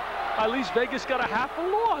 At least Vegas got a half a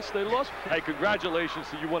loss. They lost. Hey, congratulations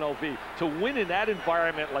to UNLV. To win in that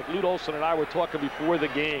environment, like Lute Olson and I were talking before the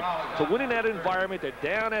game, to win in that environment, they're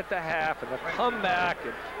down at the half, and to come back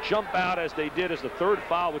and jump out as they did as the 3rd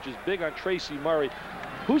foul, which is big on Tracy Murray.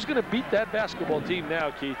 Who's going to beat that basketball team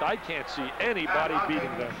now, Keith? I can't see anybody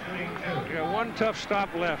beating them. Yeah, one tough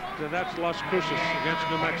stop left, and that's Las Cruces against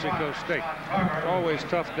New Mexico State. It's always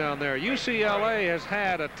tough down there. UCLA has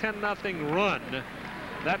had a 10-0 run.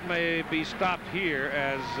 That may be stopped here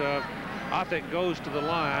as Othick goes to the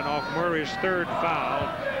line off Murray's 3rd foul.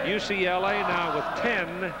 UCLA now with 10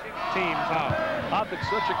 team fouls. Othick's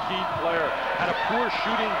such a key player. Had a poor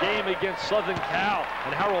shooting game against Southern Cal.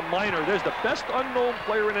 And Harold Miner, there's the best unknown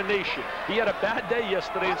player in the nation. He had a bad day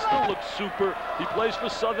yesterday and still looks super. He plays for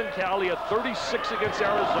Southern Cal. He had 36 against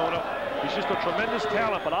Arizona. He's just a tremendous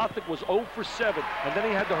talent, but Othick was 0 for 7. And then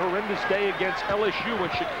he had the horrendous day against LSU when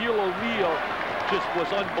Shaquille O'Neal just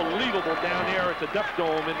was unbelievable down there at the Deaf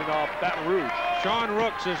Dome in Baton Rouge. Sean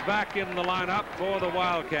Rooks is back in the lineup for the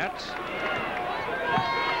Wildcats.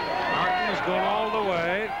 Martin has gone all the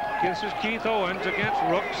way. Kisses Keith Owens against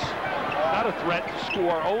Rooks. Not a threat to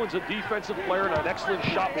score. Owens a defensive player and an excellent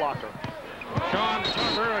shot blocker. Sean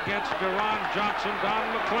Tucker against Deron Johnson. Don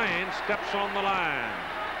MacLean steps on the line.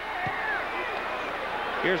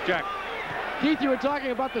 Here's Jack. Keith, you were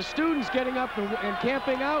talking about the students getting up and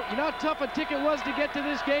camping out. You know how tough a ticket was to get to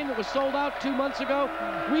this game that was sold out 2 months ago?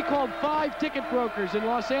 We called 5 ticket brokers in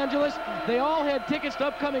Los Angeles. They all had tickets to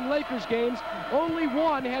upcoming Lakers games. Only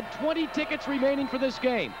one had 20 tickets remaining for this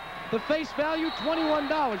game. The face value,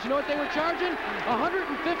 $21. You know what they were charging?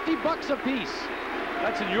 $150 a piece.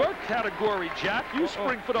 That's in your category, Jack. You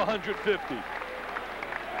spring for the 150.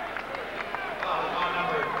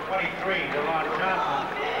 Number 23, Deron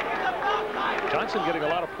Johnson. Johnson getting a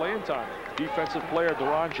lot of playing time. Defensive player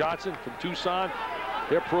Deron Johnson from Tucson.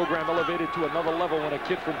 Their program elevated to another level when a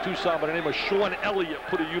kid from Tucson by the name of Sean Elliott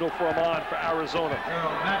put a uniform on for Arizona.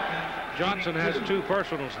 Johnson has 2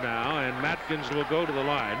 personals now, and Matkins will go to the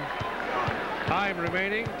line. Time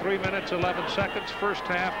remaining, 3 minutes, 11 seconds. First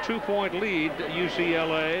half, 2-point lead.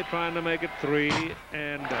 UCLA trying to make it 3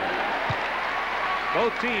 and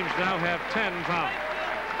both teams now have 10 fouls.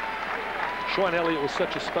 Sean Elliott was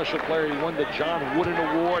such a special player. He won the John Wooden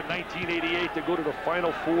Award in 1988 to go to the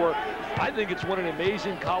Final Four. I think it's one of the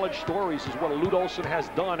amazing college stories is what Lute Olson has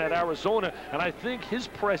done at Arizona, and I think his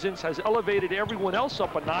presence has elevated everyone else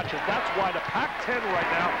up a notch, and that's why the Pac-10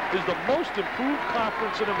 right now is the most improved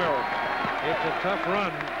conference in America. It's a tough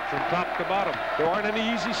run from top to bottom. There aren't any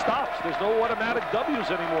easy stops. There's no automatic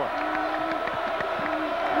W's anymore.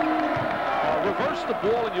 Reverse the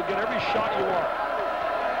ball and you'll get every shot you want.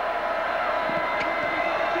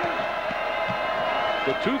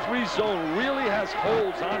 The 2-3 zone really has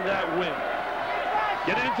holes on that wing.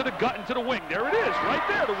 Get it into the gut, into the wing. There it is, right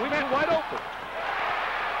there. The wing is wide open.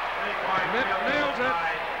 Nails it.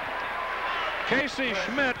 Casey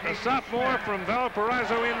Schmidt, a sophomore from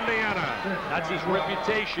Valparaiso, Indiana. That's his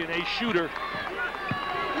reputation, a shooter.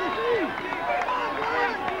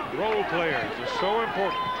 Role players is so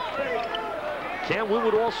important. Can't win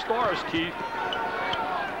with all stars, Keith.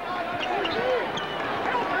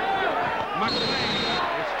 MacLean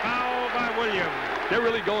is fouled by Williams. They're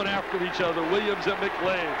really going after each other, Williams and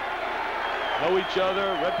MacLean. Know each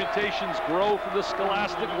other, reputations grow from the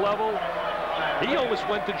scholastic level. He almost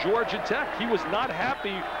went to Georgia Tech. He was not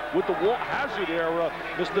happy with the Walt Hazzard era,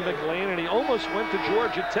 Mr. MacLean, and he almost went to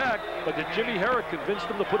Georgia Tech, but then Jimmy Herrick convinced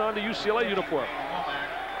him to put on the UCLA uniform.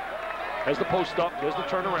 There's the post up, there's the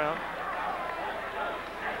turnaround.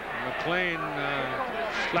 MacLean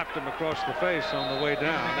slapped him across the face on the way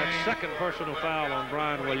down. That's second personal foul on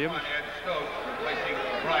Brian Williams.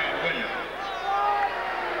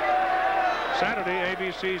 Saturday,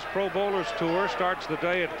 ABC's Pro Bowlers Tour starts the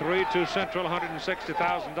day at 3. 2 Central,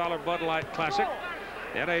 $160,000 Bud Light Classic.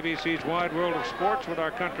 And ABC's Wide World of Sports with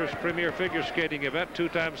our country's premier figure skating event,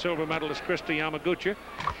 2-time silver medalist Kristi Yamaguchi.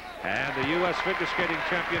 And the U.S. Figure Skating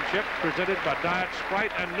Championship presented by Diet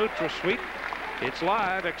Sprite and NutraSweet. It's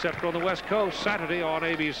live, except on the West Coast, Saturday on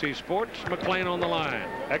ABC Sports. MacLean on the line.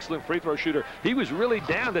 Excellent free throw shooter. He was really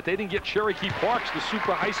down that they didn't get Cherokee Parks, the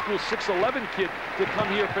super high school 6'11" kid, to come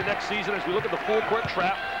here for next season. As we look at the full court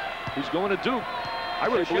trap, who's going to Duke. I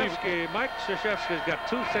really believe Mike Krzyzewski's got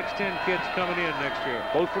 2 6'10" kids coming in next year.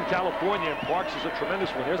 Both from California, and Parks is a tremendous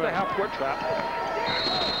one. Here's the half-court trap.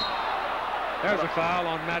 There's a foul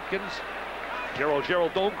on Matkins.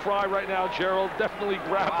 Gerald, don't cry right now. Gerald definitely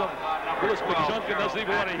grabbed him. Willis McJunkin doesn't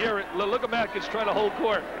even want to hear it. Look at Matkins trying to hold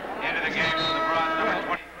court. Into the game for the Bruins, number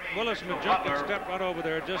 20. Willis McJunkin stepped right over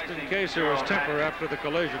there just in case there was temper after the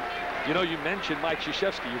collision. You know, you mentioned Mike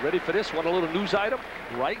Krzyzewski. You ready for this? Want a little news item?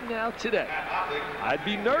 Right now, today. I'd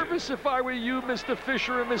be nervous if I were you, Mr.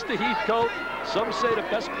 Fisher and Mr. Heathcote. Some say the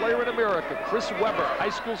best player in America, Chris Webber, high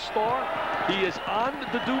school star. He is on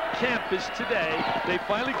the Duke campus today. They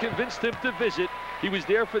finally convinced him to visit. He was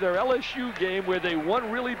there for their LSU game where they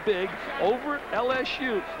won really big over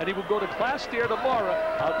LSU, and he will go to class there tomorrow.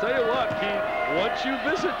 I'll tell you what, Keith, once you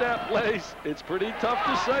visit that place, it's pretty tough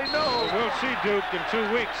to say no. We'll see Duke in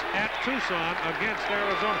 2 weeks at Tucson against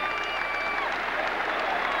Arizona.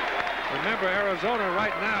 Remember, Arizona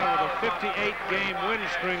right now with a 58-game win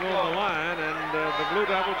string on the line, and the Blue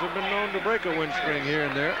Devils have been known to break a win string here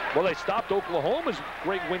and there. Well, they stopped Oklahoma's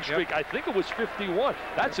great win streak. Yep. I think it was 51.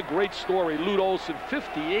 That's a great story. Lute Olson,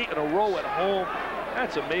 58 in a row at home.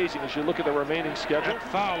 That's amazing as you look at the remaining schedule. That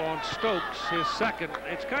foul on Stokes, his second.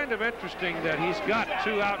 It's kind of interesting that he's got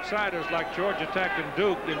 2 outsiders like Georgia Tech and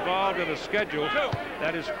Duke involved in a schedule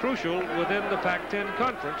that is crucial within the Pac-10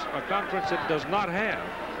 conference, a conference that does not have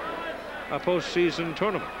a postseason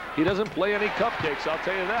tournament. He doesn't play any cupcakes, I'll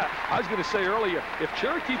tell you that. I was going to say earlier, if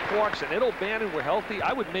Cherokee Parks and Ed O'Bannon were healthy,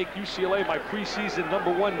 I would make UCLA my preseason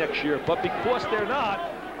 #1 next year. But because they're not,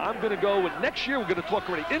 I'm going to go with next year. We're going to talk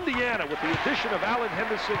already. Indiana, with the addition of Alan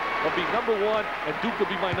Henderson, will be #1, and Duke will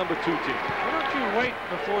be my #2 team. Why don't you wait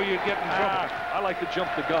before you get in trouble? I like to jump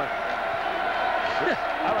the gun.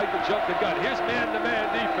 I like to jump the gun. Here's man-to-man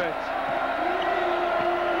defense.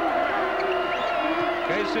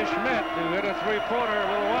 Casey Schmidt, who hit a 3-pointer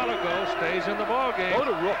a little while ago, stays in the ball game. Go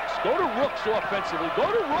to Rooks. Go to Rooks offensively.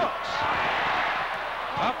 Go to Rooks.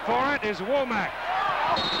 Up for it is Womack.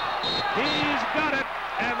 He's got it,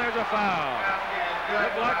 and there's a foul.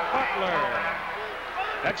 Good luck, Butler.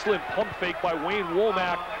 Excellent pump fake by Wayne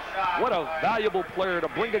Womack. What a valuable player to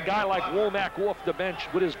bring a guy like Womack off the bench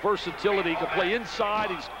with his versatility. He can play inside.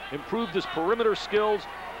 He's improved his perimeter skills.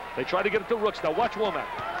 They try to get it to Rooks. Now watch Womack.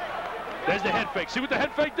 There's the head fake. See what the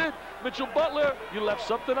head fake did? Mitchell Butler, you left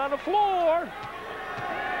something on the floor.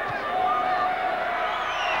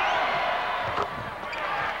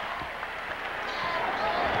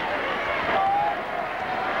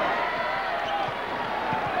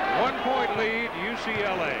 One-point lead,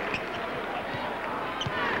 UCLA.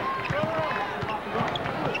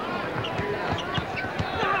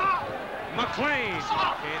 MacLean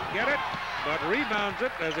can't get it, but rebounds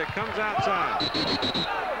it as it comes outside.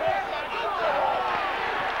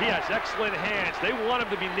 He has excellent hands. They want him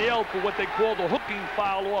to be nailed for what they call the hooking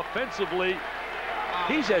foul offensively.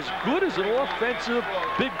 He's as good as an offensive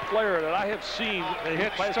big player that I have seen. They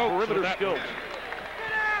hit his perimeter skills.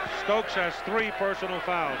 Stokes has 3 personal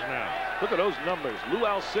fouls now. Look at those numbers. Lou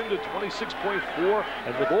Alcindor, 26.4.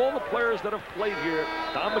 And with all the players that have played here,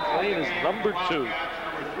 Don MacLean is #2.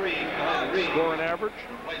 Scoring average.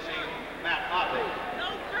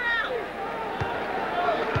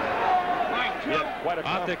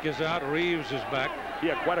 Othick is out. Reeves is back.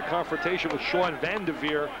 Yeah, quite a confrontation with Sean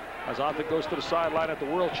Vanderveer as Arthur goes to the sideline at the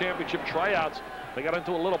World Championship tryouts. They got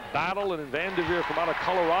into a little battle, and Van Devere from out of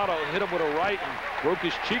Colorado hit him with a right and broke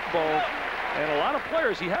his cheekbone. And a lot of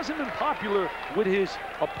players, he hasn't been popular with his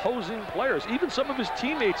opposing players. Even some of his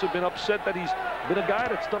teammates have been upset that he's been a guy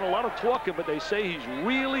that's done a lot of talking, but they say he's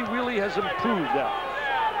really has improved that.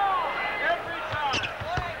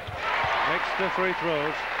 Makes the free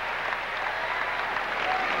throws.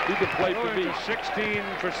 He can play for me. 16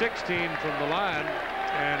 for 16 from the line,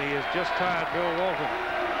 and he has just tied Bill Walton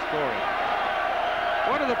scoring.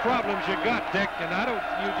 One of the problems you got, Dick, and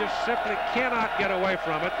you just simply cannot get away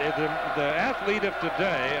from it. The athlete of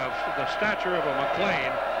today, of the stature of a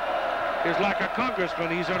MacLean, is like a congressman.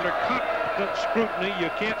 He's under constant scrutiny. You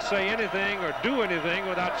can't say anything or do anything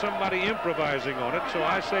without somebody improvising on it. So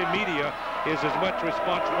I say media is as much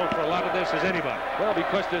responsible for a lot of this as anybody. Well,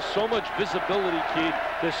 because there's so much visibility, Keith.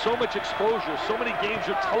 There's so much exposure. So many games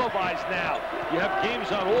are televised now. You have games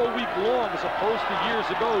on all week long as opposed to years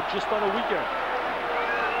ago just on a weekend.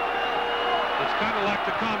 It's kind of like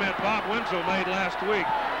the comment Bob Winslow made last week.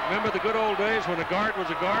 Remember the good old days when a guard was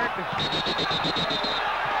a guard?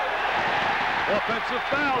 Offensive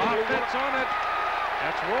foul. Offense on it.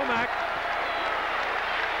 That's Womack.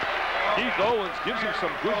 Keith Owens gives him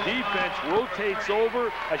some good defense, rotates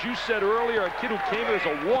over. As you said earlier, a kid who came here as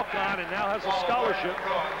a walk-on and now has a scholarship.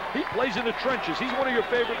 He plays in the trenches. He's one of your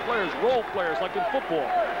favorite players, role players, like in football.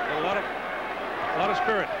 A lot of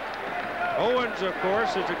spirit. Owens, of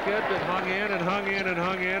course, is a kid that hung in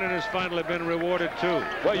and has finally been rewarded too.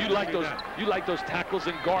 Well, you like those tackles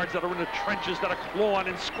and guards that are in the trenches that are clawing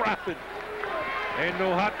and scrapping. Ain't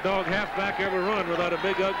no hot dog halfback ever run without a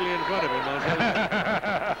big ugly in front of him.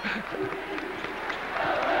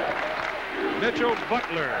 Mitchell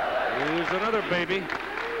Butler, who's another baby.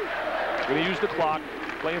 Going to use the clock,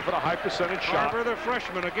 playing for the high percentage shot. Barber, the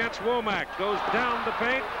freshman, against Womack, goes down the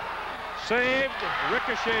paint. Saved,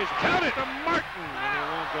 ricochets, count it to Martin, and he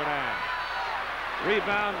won't go down.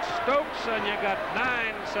 Rebound Stokes, and you got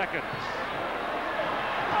 9 seconds.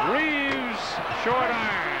 Reeves, short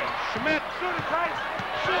iron. Schmidt, and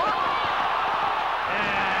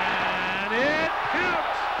it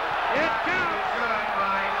counts. It counts.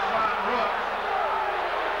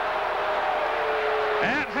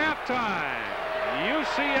 At halftime,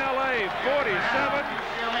 UCLA 47,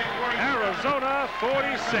 Arizona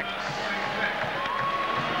 46.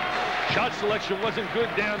 Shot selection wasn't good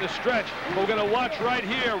down the stretch. We're going to watch right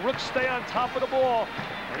here. Rooks stay on top of the ball,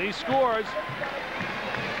 and he scores.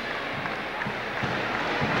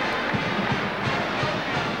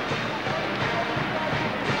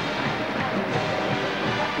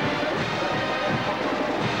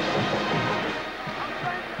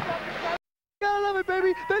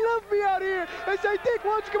 Baby, they love me out here. They say, Dick,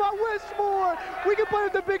 why don't you come out west more? We can play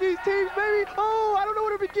with the Big East teams, baby. Oh, I don't know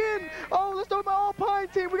where to begin. Oh, let's start with my all-pine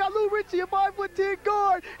team. We got Lou Ritchie, a 5'10"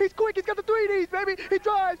 guard. He's quick. He's got the 3Ds, baby. He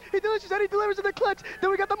drives. He delicious, and he delivers in the clutch.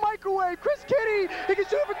 Then we got the microwave, Chris Kinney. He can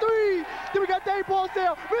shoot for 3. Then we got Dave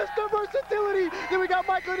Paulsdale, Mr. Versatility. Then we got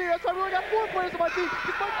Mike Lanier. That's right, we only got 4 players on my team.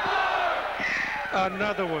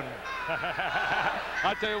 Another one.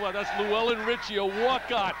 I tell you what, that's Llewellyn Ritchie, a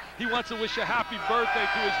walk-on. He wants to wish a happy birthday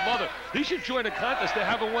to his mother. He should join a contest. They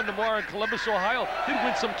haven't won tomorrow in Columbus, Ohio. He'd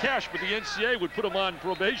win some cash, but the NCAA would put him on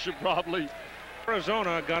probation probably.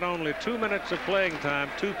 Arizona got only 2 minutes of playing time,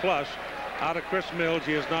 2+, out of Chris Mills.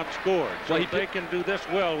 He has not scored. So if they can do this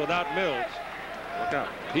well without Mills, look out.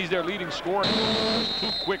 He's their leading scorer.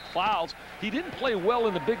 2 quick fouls. He didn't play well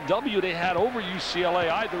in the big W they had over UCLA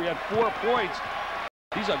either. He had 4 points.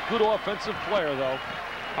 He's a good offensive player, though.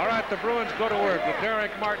 All right, the Bruins go to work with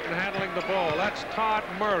Derek Martin handling the ball. That's Todd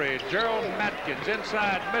Murray, Gerald Matkins,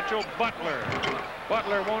 inside Mitchell Butler.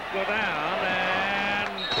 Butler won't go down,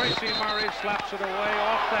 and Tracy Murray slaps it away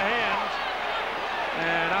off the hands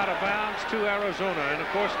and out of bounds to Arizona. And, of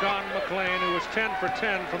course, Don MacLean, who was 10 for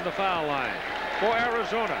 10 from the foul line. For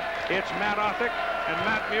Arizona, it's Matt Othick and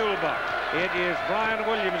Matt Muehlbach. It is Brian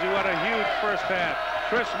Williams, who had a huge first half.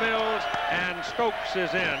 Chris Mills, and Stokes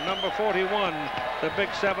is in. Number 41, the big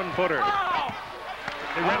 7-footer.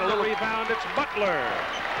 They ran a little rebound. It's Butler.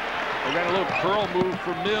 They ran a little curl move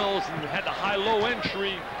for Mills and had the high-low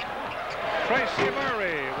entry. Tracy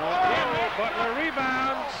Murray won't go. Butler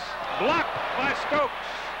rebounds. Blocked by Stokes.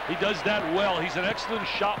 He does that well. He's an excellent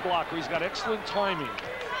shot blocker. He's got excellent timing.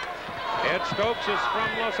 Ed Stokes is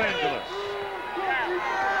from Los Angeles.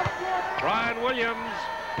 Brian Williams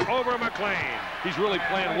over MacLean. He's really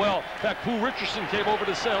playing well. In fact, Pooh Richardson came over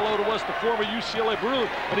to say hello to us, the former UCLA Bruin,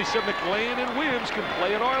 and he said MacLean and Williams can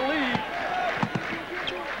play in our league.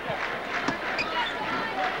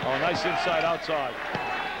 Oh, nice inside-outside.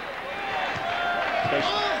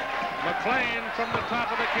 MacLean from the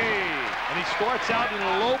top of the key. And he starts out in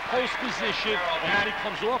a low post position, and then he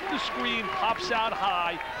comes off the screen, pops out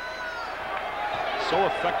high. So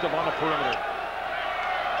effective on the perimeter.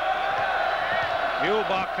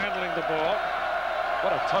 Muehlbach handling the ball.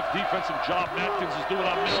 What a tough defensive job Matkins is doing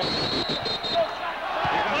on Mills.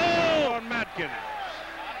 Oh, on Matkins.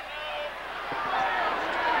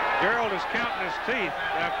 Gerald is counting his teeth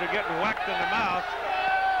after getting whacked in the mouth,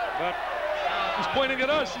 but he's pointing at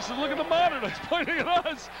us. He says, look at the monitor. He's pointing at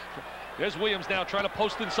us. There's Williams now trying to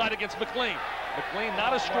post inside against MacLean. MacLean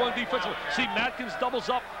not a strong defensive. See, Matkins doubles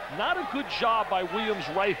up. Not a good job by Williams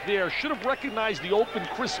right there. Should have recognized the open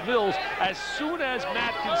Chris Mills as soon as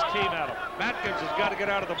Matkins came at him. Matkins has got to get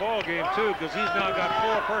out of the ball game too, because he's now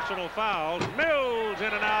got 4 personal fouls. Mills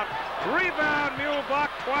in and out. Rebound,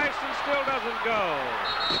 Muehlbach twice and still doesn't go.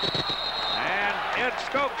 And Ed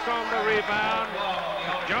Stokes on the rebound.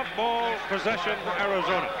 Jump ball possession for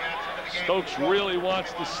Arizona. Stokes really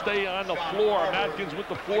wants to stay on the floor. Matkins with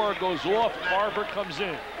the 4 goes off. Carver comes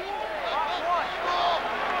in.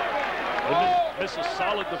 They miss a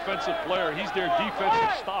solid defensive player. He's their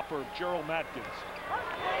defensive stopper, Gerald Matkins.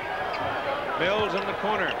 Mills in the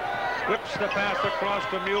corner. Whips the pass across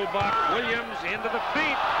to Muehlbach. Williams into the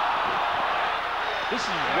paint. This is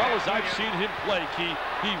as well as I've seen him play, Key.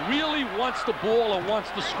 He really wants the ball and wants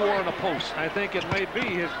to score in a post. I think it may be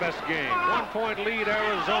his best game. 1-point lead,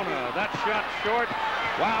 Arizona. That shot short.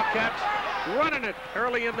 Wildcats running it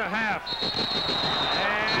early in the half.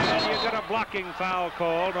 And you got a blocking foul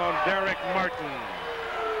called on Derek Martin.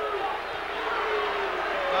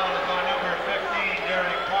 Foul is on number 15,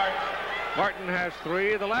 Derek Martin. Martin has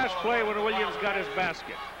 3. The last play when Williams got his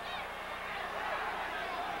basket.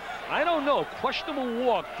 I don't know. Questionable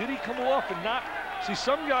walk. Did he come off and not? See,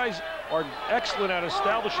 some guys are excellent at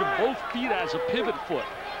establishing both feet as a pivot foot.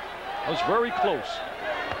 That was very close.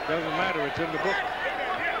 Doesn't matter. It's in the book.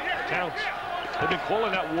 Counts. They've been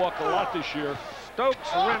calling that walk a lot this year. Stokes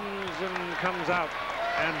rims and comes out,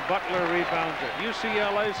 and Butler rebounds it.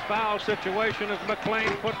 UCLA's foul situation as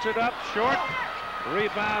MacLean puts it up short.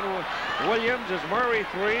 Rebound Williams is Murray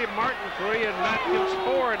 3, Martin 3, and Matkins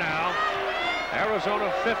 4 now. Arizona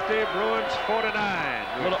 50, Bruins 49.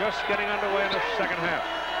 We're just getting underway in the second half.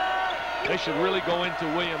 They should really go into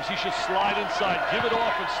Williams. He should slide inside, give it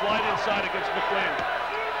off, and slide inside against MacLean.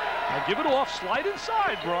 Now give it off, slide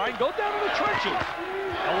inside, Brian. Go down to the trenches.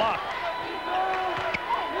 A lot.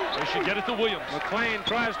 They should get it to Williams. MacLean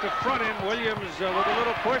tries to front him. Williams with a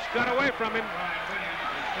little push got away from him.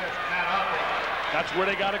 That's where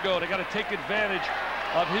they got to go. They got to take advantage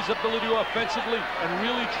of his ability offensively and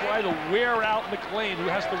really try to wear out MacLean,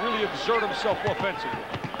 who has to really exert himself offensively.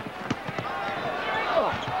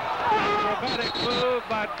 Acrobatic move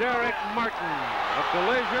by Derek Martin. A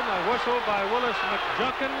collision, a whistle by Willis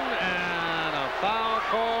McJunkin, and a foul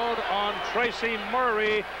called on Tracy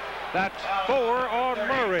Murray. That's 4 on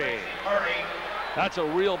Murray. That's a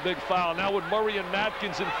real big foul. Now with Murray and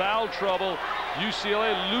Matkins in foul trouble,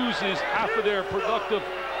 UCLA loses half of their productive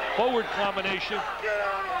forward combination.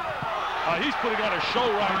 He's putting on a show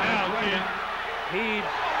right now, kid.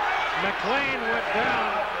 MacLean went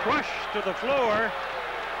down, crushed to the floor,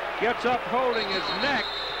 gets up holding his neck.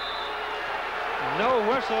 No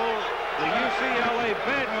whistle. The UCLA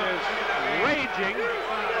bench is raging.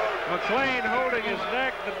 MacLean holding his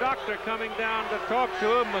neck. The doctor coming down to talk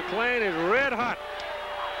to him. MacLean is red hot.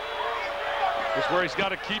 This is where he's got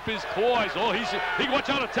to keep his poise. Oh, he watch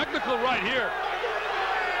out, a technical right here.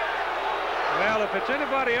 Well, if it's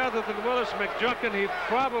anybody other than Willis McJunkin, he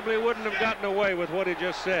probably wouldn't have gotten away with what he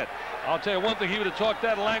just said. I'll tell you one thing, he would have talked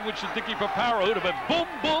that language to Dickie Paparo. It would have been boom,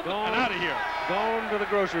 boom, and out of here. Gone to the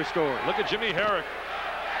grocery store. Look at Jimmy Herrick.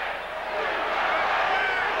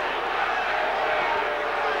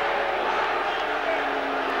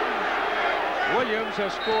 Williams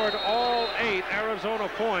has scored all 8 Arizona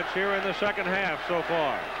points here in the second half so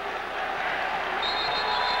far.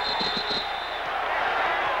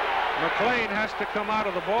 MacLean has to come out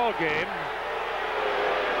of the ball game,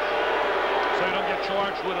 so you don't get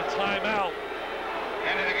charged with a timeout.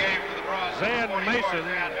 End of the game for the Bruins.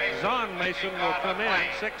 Zon Mason will come in,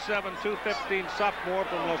 6'7", 215 sophomore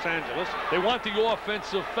from Los Angeles. They want the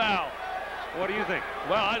offensive foul. What do you think?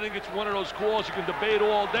 Well, I think it's one of those calls you can debate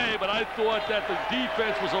all day, but I thought that the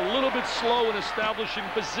defense was a little bit slow in establishing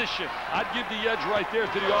position. I'd give the edge right there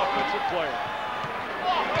to the offensive player.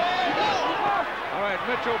 All right,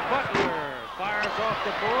 Mitchell Butler fires off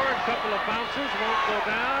the board. Couple of bounces, won't go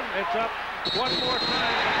down. It's up one more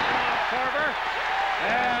time by Carver.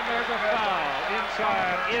 And there's a foul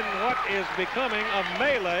inside in what is becoming a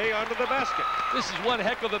melee under the basket. This is one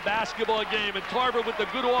heck of a basketball game, and Tarver with the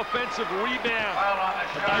good offensive rebound.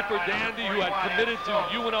 The diaper dandy who had committed to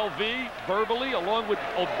UNLV verbally, along with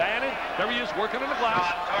O'Bannon. There he is working on the glass.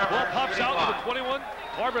 Ball pops out to the 21.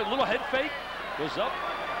 Tarver, a little head fake, goes up,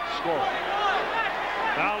 score.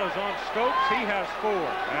 Foul is on Stokes. He has 4,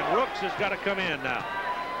 and Rooks has got to come in now.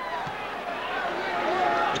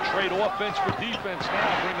 The trade offense for defense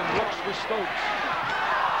now, bringing Rooks for Stokes.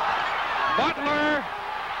 Butler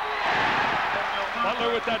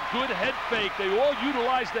with that good head fake. They all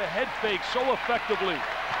utilize the head fake so effectively.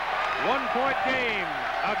 1-point game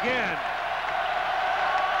again.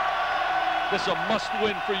 This is a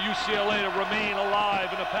must-win for UCLA to remain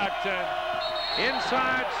alive in the Pac-10.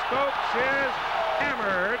 Inside, Stokes is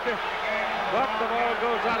hammered, but the ball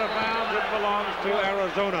goes out of bounds. It belongs to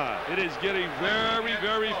Arizona. It is getting very,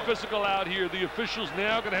 very physical out here. The officials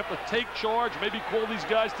now going to have to take charge, maybe call these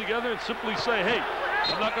guys together and simply say, hey,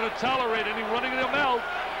 I'm not going to tolerate any running in their mouth.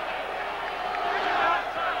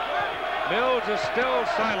 Mills is still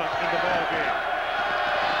silent in the ball game.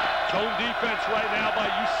 Zone defense right now by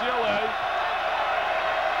UCLA.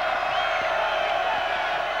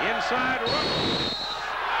 Inside, Rooks.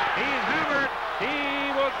 He's hammered. He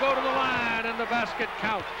will go to the line, and the basket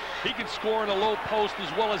counts. He can score in a low post as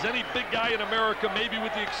well as any big guy in America, maybe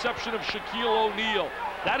with the exception of Shaquille O'Neal.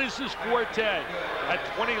 That is his forte. At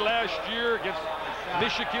 20 last year against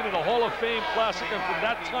Michigan in the Hall of Fame Classic, and from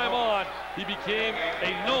that time on, he became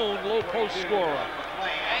a known low post scorer.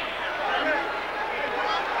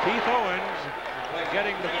 Keith Owens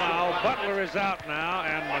getting the foul. Butler is out now,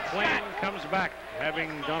 and MacLean comes back, having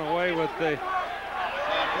done away with the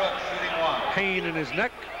pain in his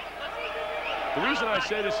neck. The reason I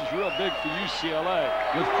say this is real big for UCLA,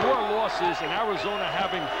 with 4 losses and Arizona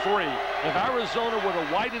having 3, if Arizona were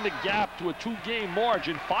to widen the gap to a 2-game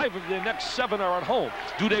margin, 5 of their next 7 are at home.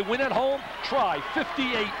 Do they win at home? Try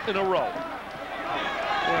 58 in a row.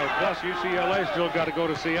 Well, plus UCLA still got to go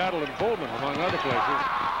to Seattle and Pullman, among other places.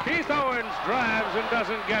 Keith Owens drives and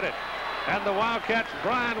doesn't get it. And the Wildcats,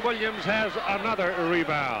 Brian Williams has another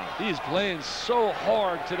rebound. He is playing so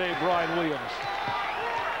hard today, Brian Williams.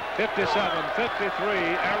 57-53,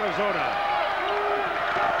 Arizona.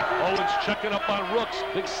 Owens checking up on Rooks.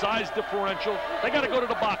 Big size differential. They got to go to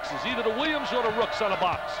the boxes, either the Williams or the Rooks on a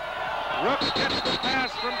box. Rooks gets the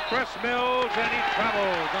pass from Chris Mills, and he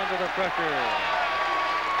travels under the pressure.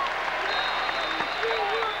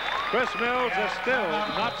 Chris Mills has still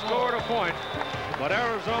not scored a point, but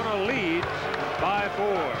Arizona leads by 4.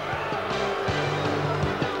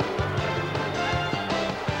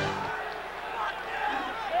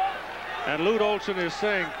 And Lute Olson is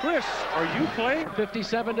saying, Chris, are you playing?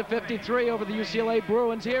 57-53 over the UCLA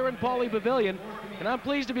Bruins here in Pauley Pavilion. And I'm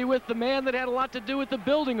pleased to be with the man that had a lot to do with the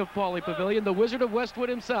building of Pauley Pavilion, the Wizard of Westwood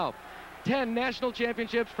himself. 10 national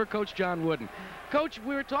championships for Coach John Wooden. Coach,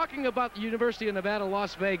 we were talking about the University of Nevada,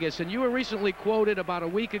 Las Vegas, and you were recently quoted about a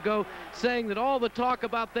week ago saying that all the talk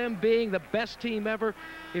about them being the best team ever,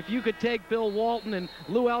 if you could take Bill Walton and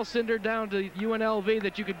Lou Alcindor down to UNLV,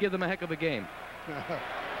 that you could give them a heck of a game.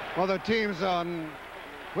 Well, the teams on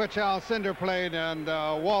which Alcindor played and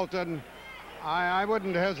Walton, I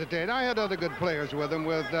wouldn't hesitate. I had other good players with him.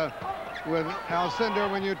 With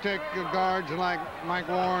Alcindor, when you take guards like Mike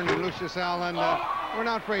Warren and Lucius Allen, we're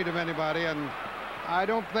not afraid of anybody, and I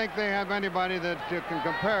don't think they have anybody that can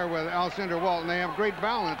compare with Alcindor Walton. They have great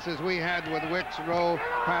balance, as we had with Wicks, Rowe,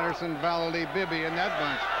 Patterson, Vallely, Bibby, and that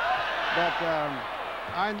bunch. But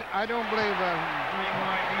I don't believe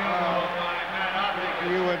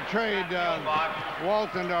you would trade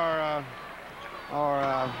Walton or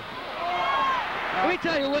let me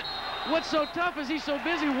tell you what's so tough is he's so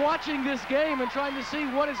busy watching this game and trying to see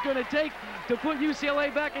what it's going to take to put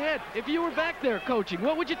UCLA back ahead. If you were back there coaching,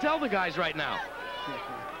 what would you tell the guys right now?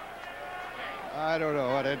 I don't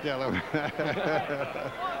know what I'd tell them.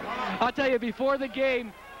 I'll tell you, before the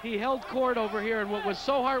game, he held court over here, and what was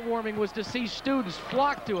so heartwarming was to see students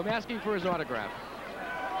flock to him asking for his autograph.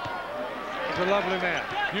 He's a lovely man.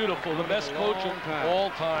 Beautiful, the best coach of all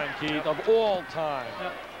time, Keith, of all time.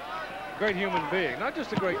 Great human being, not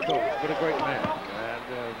just a great coach, but a great man.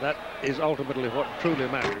 And that is ultimately what truly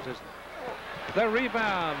matters. Is the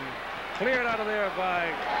rebound cleared out of there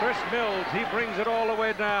by Chris Mills. He brings it all the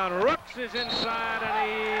way down. Rooks is inside,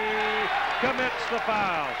 and he commits the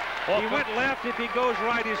foul. He went left. If he goes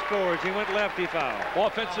right, he scores. He went left, he fouled.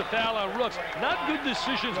 Offensive foul on Rooks. Not good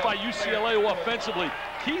decisions by UCLA offensively.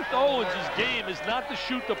 Keith Owens' game is not to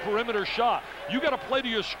shoot the perimeter shot. You got to play to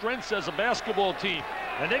your strengths as a basketball team.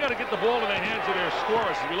 And they got to get the ball in the hands of their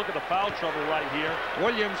scorers. If you look at the foul trouble right here.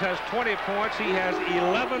 Williams has 20 points. He has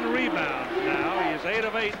 11 rebounds now. He is 8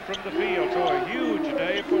 of 8 from the field. So a huge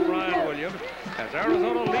day for Brian Williams as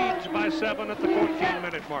Arizona leads by 7 at the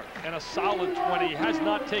 14-minute mark. And a solid 20. He has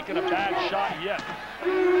not taken a bad shot yet.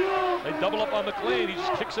 They double up on MacLean. He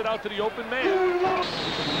just kicks it out to the open man.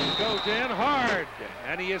 He goes in hard,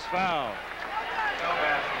 and he is fouled.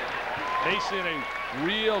 Mason, a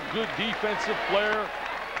real good defensive player.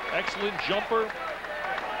 Excellent jumper.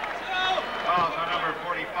 Fouls on number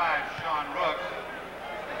 45, Sean Rooks.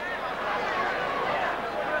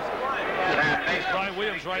 Brian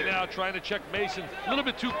Williams right now trying to check Mason. A little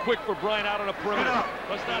bit too quick for Brian out on the perimeter.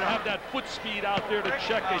 Does not have that foot speed out there to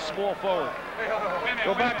check a small forward.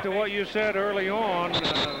 Go back to what you said early on in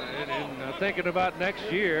thinking about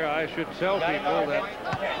next year. I should tell people that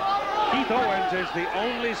Keith Owens is the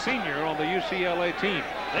only senior on the UCLA team.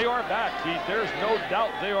 They are back, Keith. There's no doubt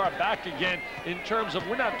they are back again in terms of,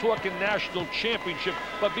 we're not talking national championship,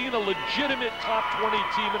 but being a legitimate top 20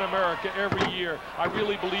 team in America every year. I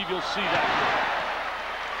really believe you'll see that.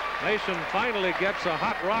 Mason finally gets a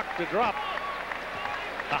hot rock to drop.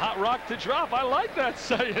 A hot rock to drop. I like that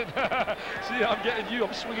saying. See, I'm getting you.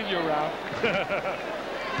 I'm swinging you around.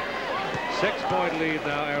 6-point lead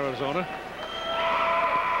now, Arizona.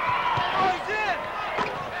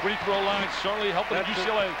 Free throw line certainly helping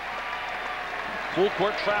UCLA. Full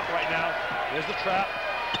court trap right now. There's the trap.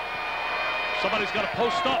 Somebody's got to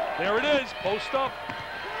post up. There it is. Post up.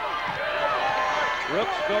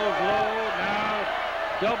 Rooks goes low. Now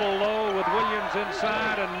double low with Williams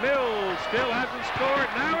inside, and Mills still hasn't scored.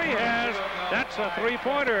 Now he has. That's a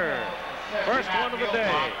three-pointer. First one of the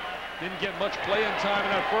day. Didn't get much playing time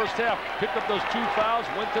in that first half. Picked up those 2 fouls,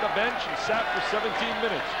 went to the bench, and sat for 17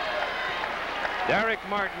 minutes. Derek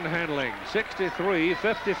Martin handling, 63-55,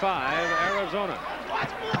 Arizona.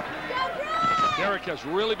 Derek has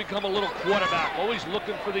really become a little quarterback, always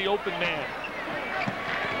looking for the open man.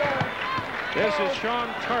 This is Sean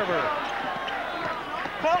Tarver.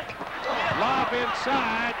 Lob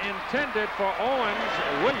inside, intended for Owens.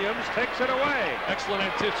 Williams takes it away. Excellent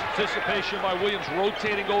anticipation by Williams,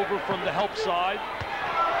 rotating over from the help side.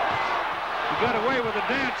 He got away with a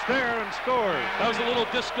dance there and scored. That was a little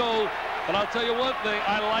disco, but I'll tell you one thing,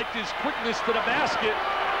 I liked his quickness to the basket.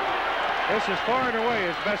 This is far and away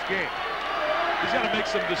his best game. He's got to make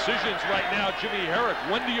some decisions right now, Jimmy Herrick.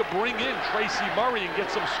 When do you bring in Tracy Murray and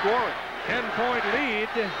get some scoring? 10-point lead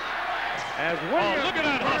as Williams look at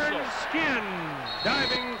that hustle. Skin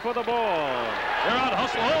diving for the ball. They're out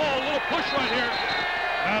hustling. Oh, a little push right here.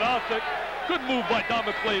 Matt Othick. Good move by Don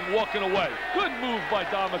MacLean walking away. Good move by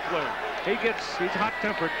Don MacLean. He's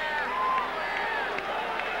hot-tempered.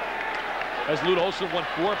 As Lute Olson won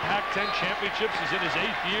 4 Pac-10 championships, he's in his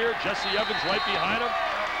 8th year. Jesse Evans right behind him.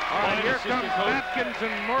 All right, here comes Atkins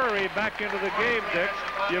and Murray back into the game, Dick.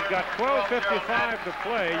 You've got 12:55 to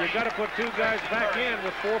play. You've got to put 2 guys back in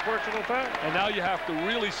with 4 personal fouls. And now you have to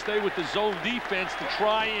really stay with the zone defense to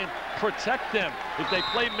try and protect them. If they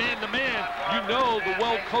play man-to-man, you know the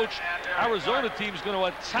well-coached Arizona team is going to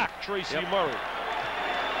attack Tracy Murray.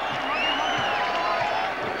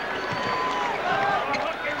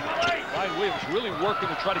 Ryan Williams really working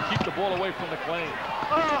to try to keep the ball away from MacLean.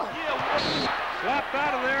 Slapped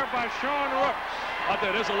out of there by Sean Rooks. Out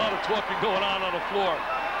there, there's a lot of talking going on the floor.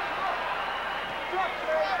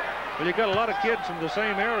 Well, you got a lot of kids from the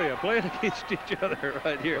same area playing against each other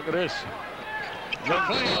right here. Look at this.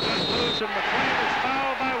 MacLean gets loose, and MacLean is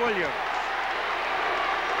fouled by Williams.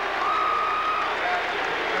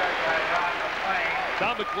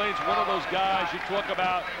 Don MacLean's one of those guys you talk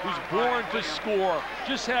about who's born to score.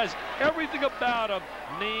 Just has everything about him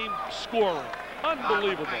named scoring.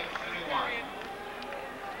 Unbelievable.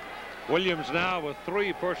 Williams now with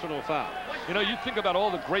 3 personal fouls. You know, you think about all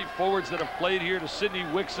the great forwards that have played here, the Sidney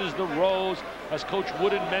Wickses, the Rose, as Coach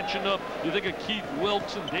Wooden mentioned them. You think of Keith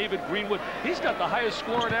Wilkes and David Greenwood. He's got the highest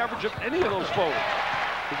scoring average of any of those forwards.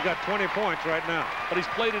 He's got 20 points right now. But he's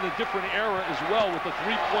played in a different era as well with the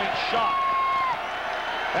 3-point shot.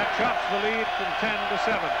 That chops the lead from 10 to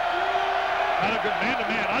 7. Not a good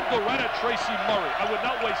man-to-man. I'd go right at Tracy Murray. I would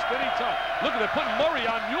not waste any time. Look at it, putting Murray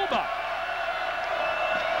on Muehlbach.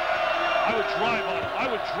 I would drive on him. I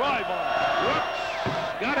would drive on him. Whoops.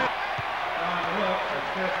 Got it.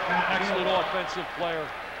 Excellent offensive player.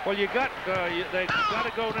 Well, they got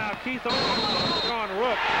to go now. Keith Owens on Sean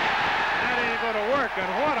Rooks. That ain't going to work. And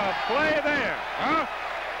what a play there, huh?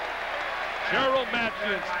 Gerald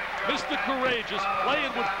Matthews, Mr. Courageous,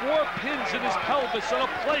 playing with 4 pins in his pelvis on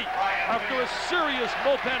a plate after a serious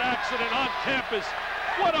moped accident on campus.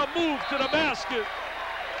 What a move to the basket.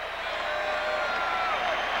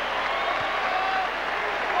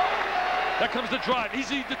 There comes the drive.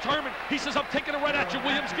 Easy, determined. He says, I'm taking it right at you,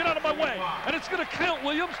 Williams. Get out of my way. And it's going to count,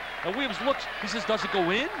 Williams. And Williams looks. He says, does it go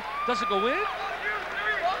in? Does it go in?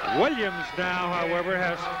 Williams now, however,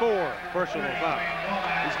 has 4 personal fouls.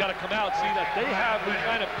 He's got to come out, see that they have the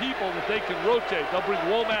kind of people that they can rotate. They'll bring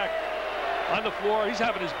Womack on the floor. He's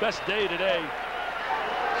having his best day today.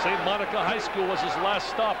 St. Monica High School was his last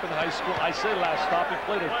stop in high school. I say last stop. He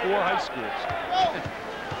played at 4 high schools.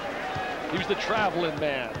 He was the traveling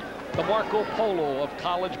man, the Marco Polo of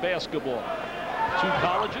college basketball. 2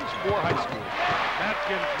 colleges, 4 high schools.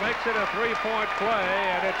 Atkins makes it a 3-point play,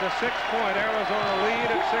 and it's a 6-point Arizona lead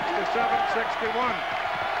at 67-61.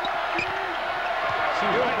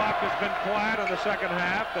 Muhlbach has been quiet in the second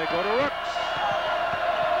half. They go to Rooks.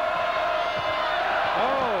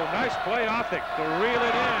 Oh, nice play, Othick, to reel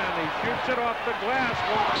it in. He shoots it off the glass.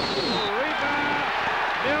 Rebound.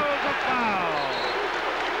 Mills a foul.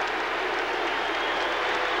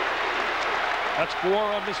 That's 4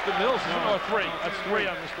 on Mr. Mills. No, 3. That's 3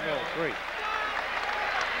 on Mr. Mills. 3.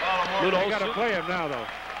 They got to play him now, though.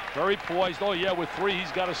 Very poised. Oh, yeah, with 3,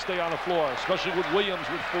 he's got to stay on the floor, especially with Williams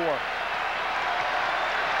with 4.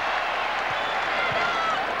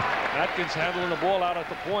 Atkins handling the ball out at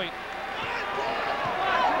the point.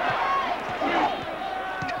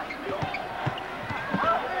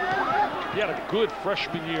 He had a good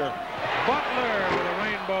freshman year. Butler with a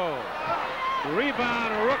rainbow.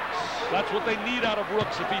 Rebound, Rooks. That's what they need out of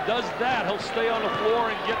Rooks. If he does that, he'll stay on the floor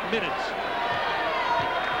and get minutes.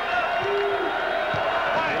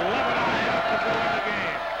 11.5 to go in the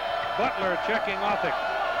game. Butler checking Othick.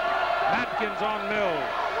 Matkins on Mills.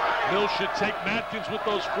 Mills should take Matkins with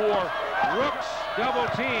those 4. Rooks double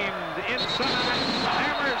teamed inside,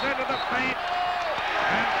 hammers into the paint,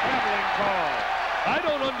 and traveling call. I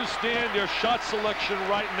don't understand their shot selection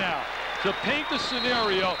right now. To paint the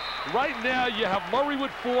scenario, right now you have Murray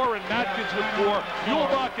with 4 and Matkins with 4.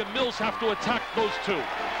 Muhlbach and Mills have to attack those 2.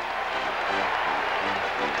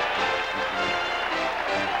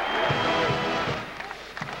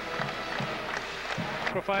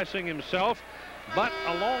 Sacrificing himself, but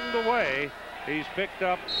along the way, he's picked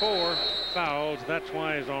up 4 fouls. That's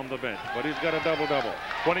why he's on the bench. But he's got a double-double.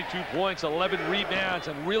 22 points, 11 rebounds,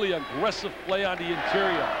 and really aggressive play on the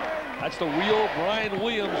interior. That's the real Brian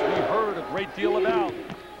Williams we heard a great deal about.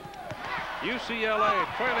 UCLA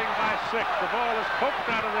trailing by 6. The ball is poked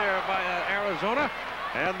out of there by Arizona,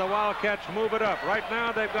 and the Wildcats move it up. Right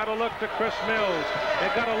now, they've got to look to Chris Mills.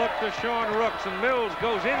 They've got to look to Sean Rooks, and Mills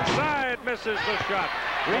goes inside, misses the shot.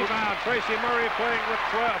 Rebound, Tracy Murray playing with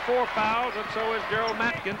 4 fouls, and so is Gerald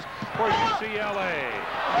Matkins for UCLA.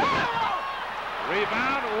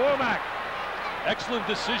 Rebound, Womack. Excellent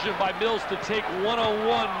decision by Mills to take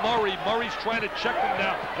one-on-one Murray. Murray's trying to check him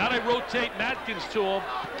now. Now they rotate Matkins to him.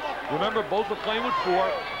 Remember, both are playing with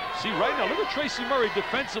 4. See, right now, look at Tracy Murray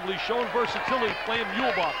defensively showing versatility, playing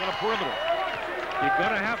Muhlbach on a perimeter. You're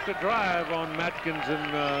going to have to drive on Matkins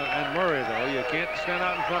and Murray, though. You can't stand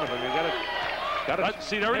out in front of him. You got to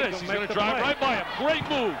see, there it is. He's going to drive right by him. Great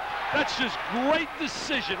move. That's just great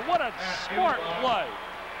decision. What a smart play.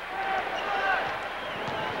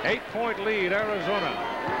 8-point lead, Arizona.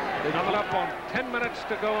 Coming up on 10 minutes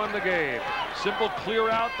to go in the game. Simple clear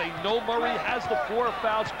out. They know Murray has the 4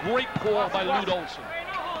 fouls. Great call by Lute Olson.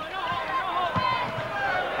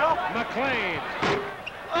 MacLean.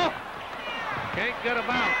 Oh! Can't get him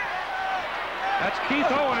out. That's Keith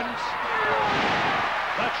Owens.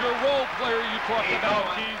 That's your role player you talked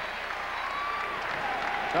about, Keith.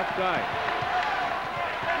 Tough guy.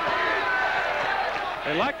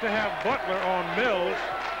 They like to have Butler on Mills,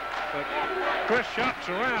 but Chris shops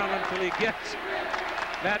around until he gets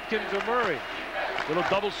Matkins or Murray. Little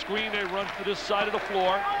double screen they run to this side of the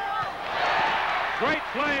floor. Great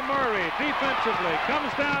play, Murray, defensively.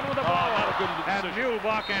 Comes down with the ball, and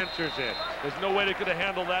Muhlbach answers it. There's no way they could have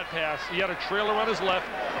handled that pass. He had a trailer on his left.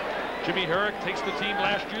 Jimmy Herrick takes the team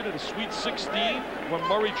last year to the Sweet 16 when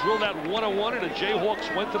Murray drilled that one-on-one and the Jayhawks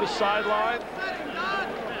went to the sideline.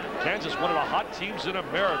 Kansas, one of the hot teams in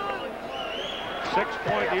America.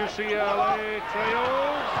 6-point UCLA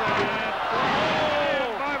trails,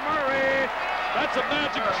 and by Murray. That's a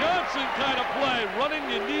Magic Johnson kind of play. Running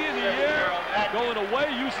your knee in the air, going away,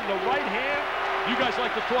 using the right hand. You guys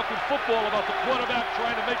like to talk in football about the quarterback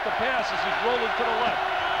trying to make the pass as he's rolling to the left,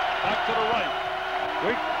 back to the right.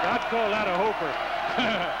 I'd call that a hoper.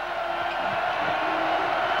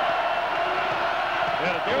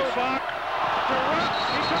 Muhlbach to Rooks.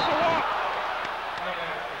 He took the walk.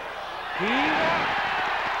 He walked.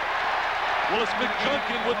 Willis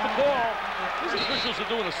McJunkin with the ball. These officials are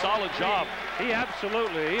doing a solid job. He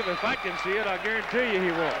absolutely, even if I can see it, I guarantee you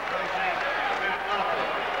he will.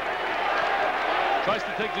 Tries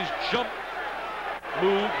to take this jump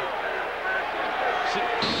move.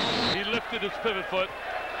 He lifted his pivot foot.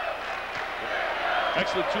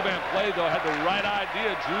 Excellent two-man play, though. Had the right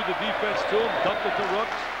idea. Drew the defense to him. Dumped it to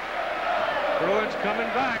Rooks. Bruins coming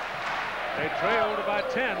back. They trailed by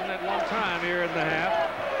 10 at one time here in the half.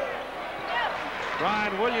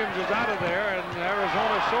 Brian Williams is out of there, and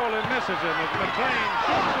Arizona sorely misses him. As MacLean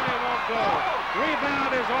shoots and it won't go.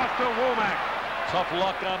 Rebound is off to Womack. Tough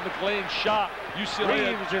luck on MacLean's shot.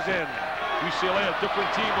 UCLA Reeves is in. UCLA, a different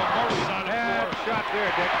team when Murray's on the Bad floor. shot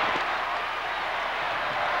there, Dick.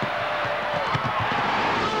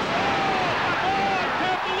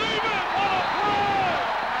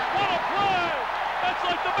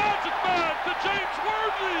 Like the Magic Man to James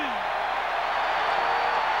Worthy.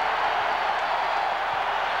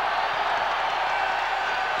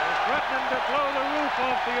 They're threatening to blow the roof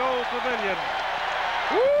off the old Pavilion.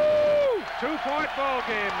 Woo! 2-point ball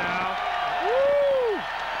game now. Woo!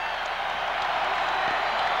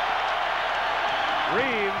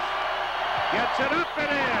 Reeves gets it up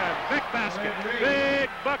and in. Big basket. Big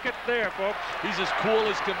bucket there, folks. He's as cool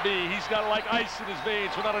as can be. He's got like ice in his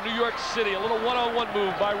veins. We're not in New York City. A little one-on-one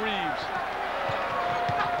move by Reeves.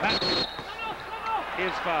 That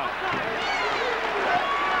is foul.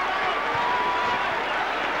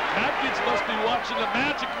 Atkins must be watching the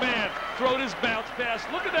Magic Man throw his bounce pass.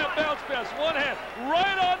 Look at that bounce pass. One hand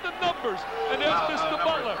right on the numbers. And there's Mr.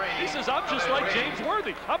 Butler. He says, I'm just like James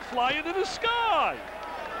Worthy. I'm flying in the sky.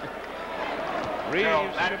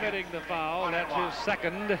 Reeves committing the foul. That's his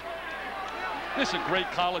second. This is a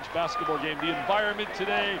great college basketball game. The environment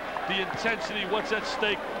today, the intensity, what's at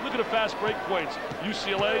stake. Look at the fast break points.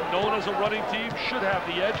 UCLA, known as a running team, should have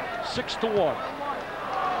the edge, 6-1.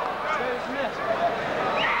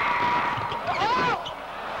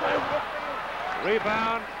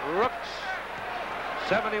 Rebound, Rooks.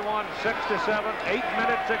 71-67. 8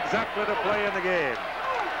 minutes exactly to play in the game.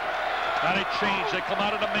 Now they change. They come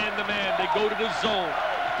out of the man-to-man. They go to the zone.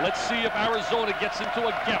 Let's see if Arizona gets into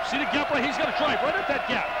a gap. See the gap right? He's going to drive right at that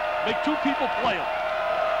gap. Make two people play him.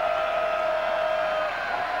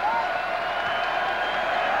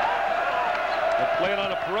 They're playing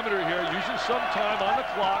on a perimeter here, using some time on the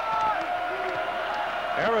clock.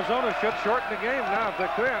 Arizona should shorten the game now if they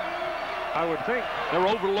can, I would think. They're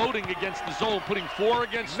overloading against the zone, putting 4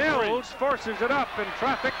 against 3. Mills forces it up in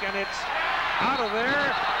traffic, and it's out of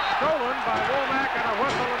there. Stolen by Womack, and a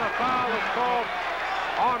whistle and a foul is called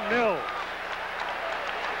on Mills.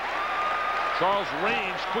 Charles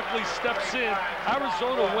Range quickly steps in.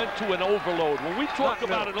 Arizona went to an overload. When we talk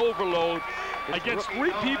about an overload, against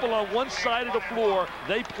 3 people on one side of the floor,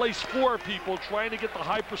 they place 4 people trying to get the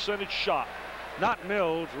high percentage shot. Not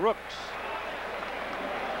Mills, Rooks.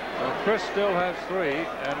 So Chris still has 3,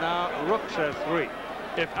 and now Rooks has 3.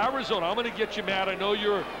 If Arizona, I'm going to get you mad. I know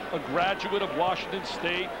you're a graduate of Washington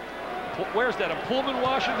State. Where's that, in Pullman,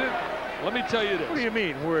 Washington? Let me tell you this. What do you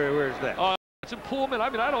mean, where's that? It's in Pullman. I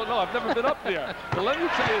mean, I don't know. I've never been up there. But let me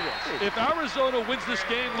tell you this. If Arizona wins this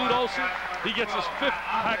game, Lute Olson, he gets his 5th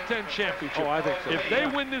Pac-10 championship. Oh, I think so. If they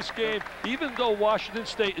win this game, even though Washington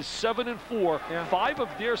State is 7-4, 5 of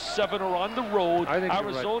their 7 are on the road.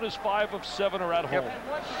 Arizona's 5 of 7 are at home.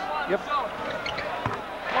 Yep.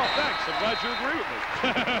 Well, thanks. I'm glad you agree with me.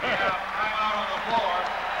 Timeout on the floor.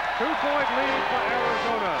 2-point lead for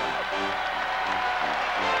Arizona.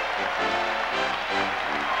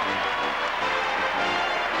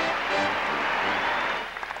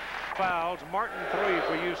 Fouls. Martin 3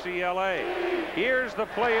 for UCLA. Here's the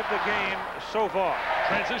play of the game so far.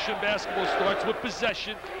 Transition basketball starts with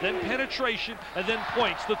possession, then penetration, and then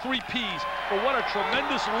points. The 3 Ps. But what a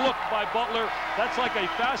tremendous look by Butler. That's like a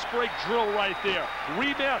fast break drill right there.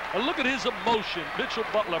 Rebound. And look at his emotion, Mitchell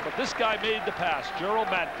Butler. But this guy made the pass, Gerald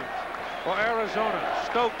Matkins. For Arizona,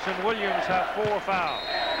 Stokes and Williams have 4 fouls.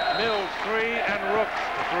 Mills 3 and Rooks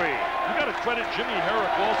 3. You got to credit Jimmy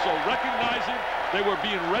Herrick also, recognizing they were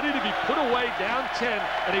being ready to be put away down 10,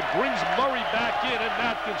 and he brings Murray back in and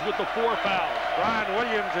Matkins with the 4 fouls. Brian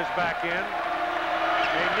Williams is back in.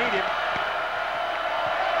 They need him.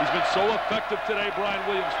 He's been so effective today, Brian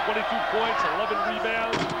Williams. 22 points, 11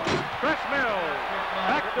 rebounds. Chris Mills,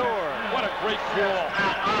 backdoor. What a great call.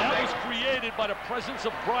 That was created by the presence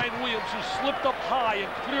of Brian Williams, who slipped up high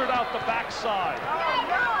and cleared out the backside.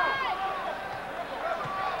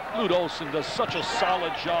 Lute Olson does such a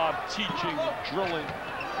solid job teaching, drilling.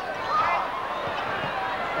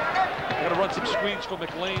 They're going to run some screens for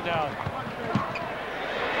MacLean now.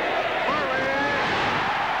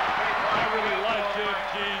 I really like him,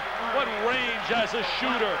 Keith. What range as a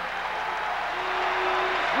shooter.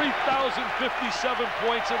 3,057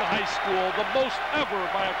 points in high school, the most ever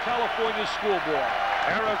by a California schoolboy.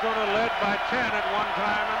 Arizona led by 10 at one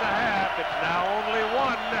time in the half. It's now only 1.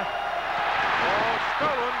 Ball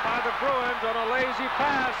stolen by the Bruins on a lazy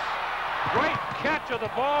pass. Great catch of the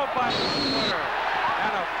ball by Butler.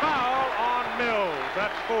 And a foul on Mills.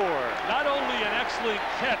 That's 4. Not only an excellent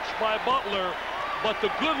catch by Butler, but the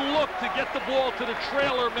good look to get the ball to the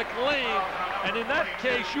trailer, MacLean. And in that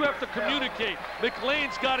case, you have to communicate.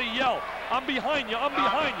 MacLean's got to yell, I'm behind you, I'm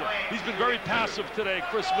behind you. He's been very passive today,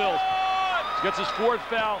 Chris Mills. Gets his 4th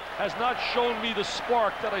foul, has not shown me the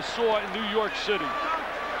spark that I saw in New York City.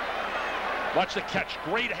 Watch the catch,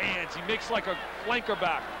 great hands. He makes like a flanker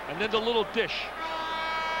back, and then the little dish.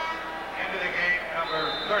 Into the game,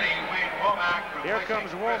 number 30, Wayne Womack. Here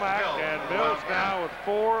comes Womack, and Mills now with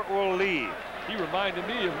 4 will lead. He reminded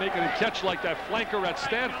me of making a catch like that flanker at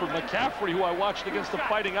Stanford. McCaffrey, who I watched against the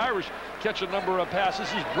Fighting Irish, catch a number of passes.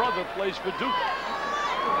 His brother plays for Duke.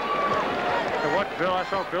 And what, Bill? I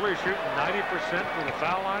saw Billy shooting 90% from the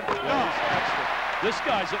foul line. Yeah, he's excellent. This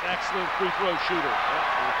guy's an excellent free throw shooter.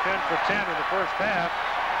 He was 10 for 10 in the first half.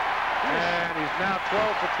 And he's now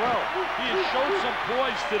 12 for 12. He has showed some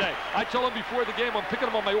poise today. I told him before the game I'm picking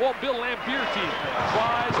him on my all-Bill Lampier team.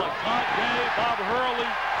 Tries like Todd Gay, Bob Hurley,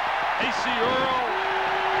 A.C. Earl.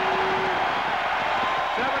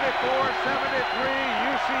 74-73,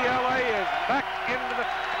 UCLA is back into the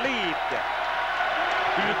lead.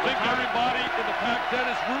 Do you think everybody in the Pac-10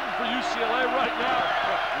 is rooting for UCLA right now?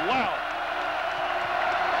 Wow.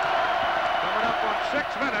 Coming up on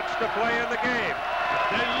 6 minutes to play in the game. If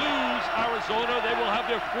they lose Arizona, they will have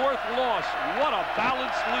their 4th loss. What a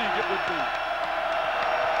balanced league it would be.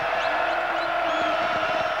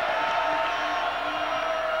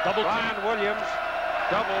 Double Ryan team. Williams,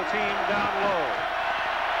 double team down low.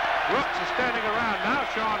 Brooks is standing around. Now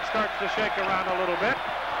Sean starts to shake around a little bit.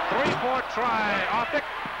 3-point try. Optic,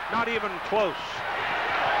 not even close.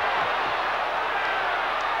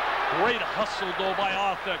 Great hustle, though, by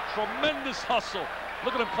Arthur. Tremendous hustle.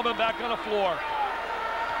 Look at him coming back on the floor.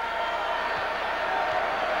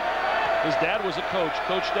 His dad was a coach.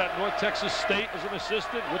 Coached at North Texas State as an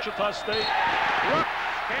assistant, Wichita State. Brooks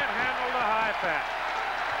can't handle the high pass.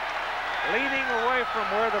 Leaning away from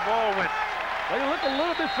where the ball went. They look a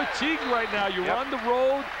little bit fatigued right now. You're on the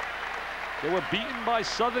road. They were beaten by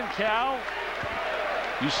Southern Cal.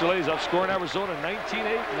 UCLA is outscoring Arizona 19-8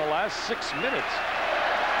 in the last 6 minutes.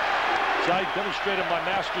 So I demonstrated my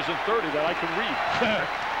master's in 30 that I can read.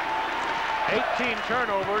 18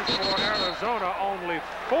 turnovers for Arizona, only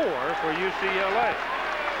 4 for UCLA.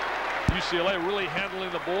 UCLA really handling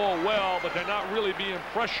the ball well, but they're not really being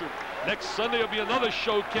pressured. Next Sunday will be another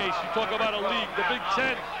showcase. You talk about a league, the Big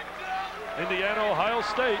Ten. Indiana, Ohio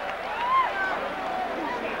State.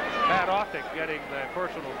 Pat Optic getting the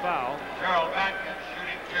personal foul. Gerald Atkins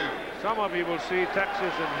shooting 2. Some of you will see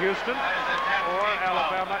Texas and Houston or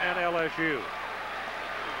Alabama and LSU.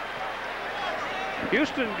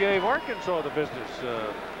 Houston gave Arkansas the business.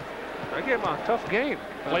 They gave them a tough game.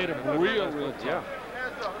 Played him real tough. Yeah.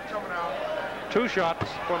 2 shots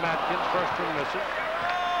for Matkins, first 2 misses.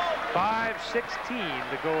 5:16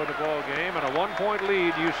 to go in the ball game, and a 1-point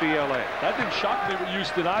lead, UCLA. That didn't shock me with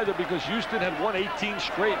Houston either, because Houston had won 18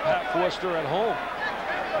 straight, Pat Foster at home.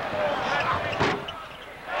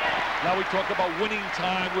 Now we talk about winning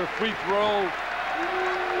time, where free throw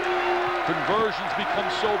conversions become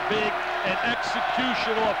so big, and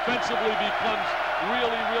execution offensively becomes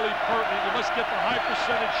really, really pertinent. You must get the high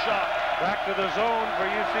percentage shot. Back to the zone for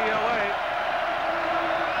UCLA.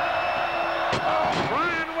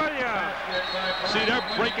 Ryan Williams. See, they're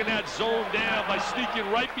breaking that zone down by sneaking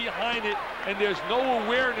right behind it, and there's no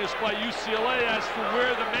awareness by UCLA as to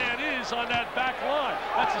where the man is on that back line.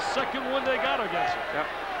 That's the second one they got against him. Yep.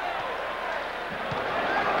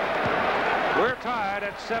 We're tied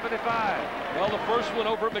at 75. Well, the first one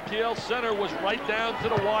over at McHale Center was right down to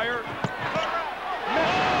the wire. He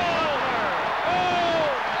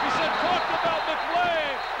said, talked about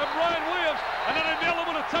McLean and Brian Williams, and then they nail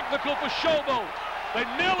him with a technical for showboat. They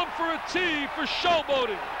nail him for a tee for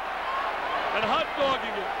showboating and hot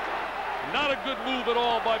dogging it. Not a good move at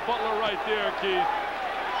all by Butler right there, Keith.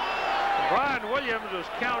 Brian Williams was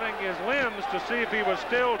counting his limbs to see if he was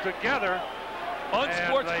still together. And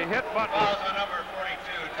they hit Butler.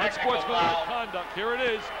 Unsportsmanlike conduct. Here it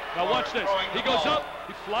is. Now watch this. He goes up.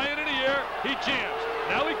 He's flying in the air. He jams.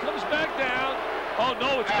 Now he comes back down. Oh,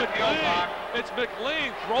 no, it's MacLean. It's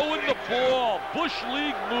MacLean throwing the ball. Bush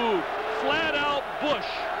League move. Flat out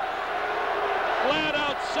Bush. Flat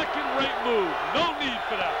out second-rate move. No need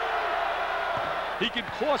for that. he can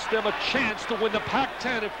cost them a chance to win the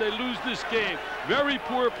Pac-10 if they lose this game. Very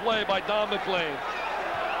poor play by Don MacLean.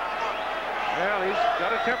 Well, he's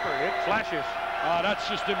got a temper. It flashes. That's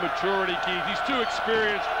just immaturity, Keith. He's too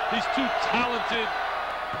experienced. He's too talented.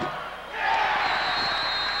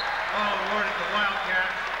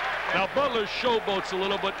 Now, Butler showboats a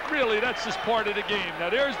little, but really, that's just part of the game. Now,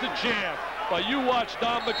 there's the jam. But you watch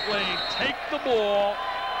Don MacLean take the ball,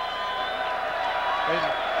 and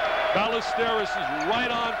Ballesteros is right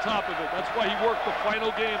on top of it. That's why he worked the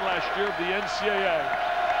final game last year of the NCAA.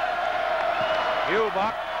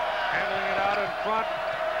 Hubach handling it out in front.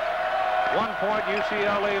 1 point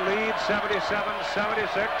UCLA lead,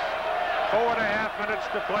 77-76. 4.5 minutes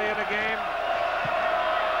to play in the game.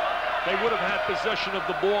 They would have had possession of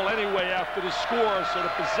the ball anyway after the score, so the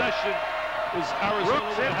possession is Arizona.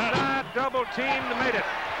 Brooks inside, double teamed, made it.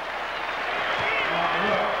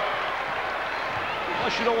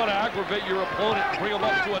 Plus, you don't want to aggravate your opponent and bring him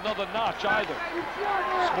up to another notch either.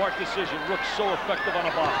 Smart decision. Brooks so effective on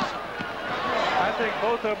a box. I think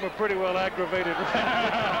both of them are pretty well aggravated.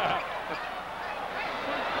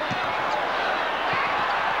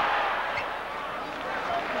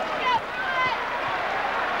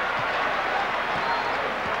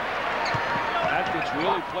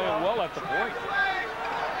 Really playing well at the point.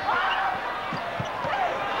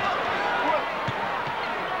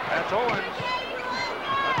 That's Owens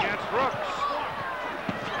against Brooks.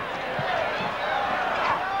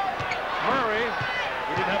 Murray.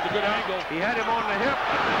 He didn't have the good angle. He had him on the hip.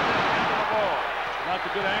 The ball. Not the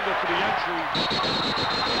good angle for the entry.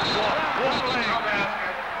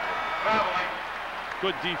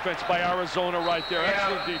 Good defense by Arizona right there.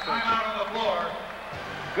 Excellent defense.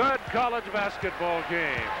 Good college basketball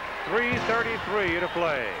game. 3:33 to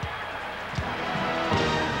play.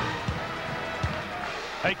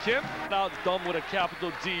 Hey, Kim, now done with a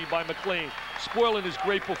capital D by MacLean. Spoiling his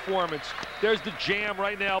great performance. There's the jam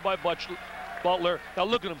right now by Butler. Now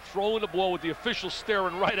look at him throwing the ball with the officials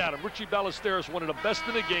staring right at him. Richie Ballesteros, one of the best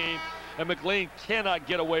in the game, and MacLean cannot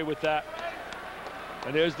get away with that.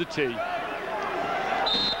 And there's the tee.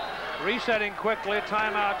 Resetting quickly,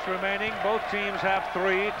 timeouts remaining. Both teams have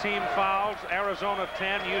 3 team fouls. Arizona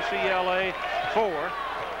 10, UCLA 4.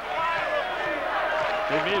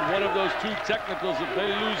 They made one of those 2 technicals. If they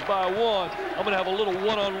lose by 1, I'm going to have a little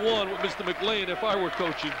one-on-one with Mr. MacLean if I were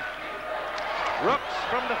coaching. Brooks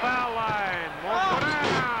from the foul line. Won't go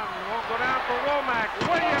down. Won't go down for Womack.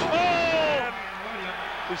 Williams.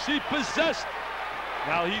 Is he possessed?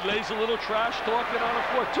 Now he lays a little trash talking on the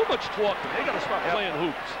floor. Too much talking. They got to start playing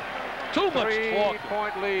hoops. Too much talking.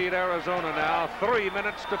 3-point lead, Arizona now. 3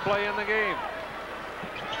 minutes to play in the game.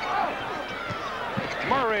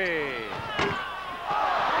 Murray.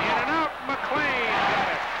 In and out, MacLean got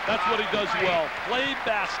it. That's what he does well. Play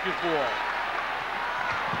basketball.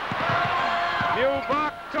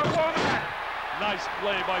 Mulebach to Womack. Nice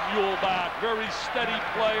play by Mulebach. Very steady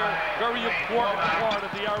player. Very important part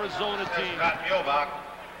of the Arizona team.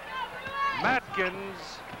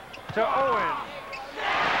 Matkins to Owens.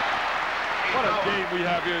 What a game we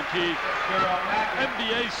have here, Keith.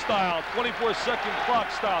 NBA style, 24-second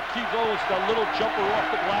clock style. Keith Owens, that little jumper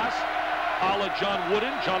off the glass, a la John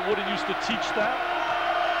Wooden. John Wooden used to teach that.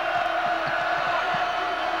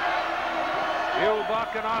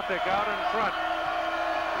 Mulebach and Othick out in front.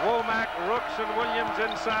 Womack, Rooks, and Williams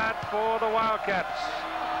inside for the Wildcats.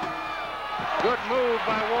 Good move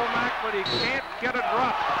by Womack, but he can't get a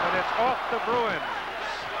drop, and it's off the Bruins.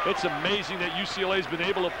 It's amazing that UCLA's been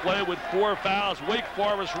able to play with 4 fouls. Wake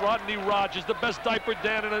Forest, Rodney Rogers, the best diaper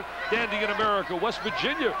dandy in America. West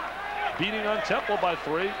Virginia beating on Temple by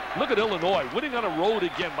 3. Look at Illinois winning on the road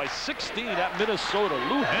again by 16 at Minnesota.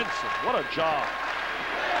 Lou Henson, what a job.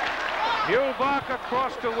 Mulebach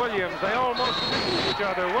across to Williams. They almost meet each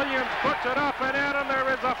other. Williams puts it up and in, and there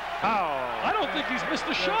is a foul. I don't think he's missed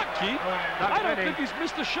a shot, Keith. I don't think he's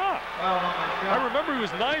missed a shot. I remember he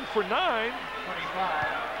was 9 for 9.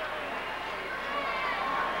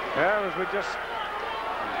 Well, as we just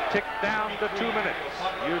tick down to 2 minutes,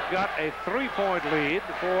 you've got a 3-point lead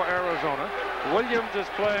for Arizona. Williams is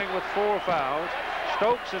playing with 4 fouls.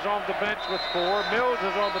 Stokes is on the bench with 4. Mills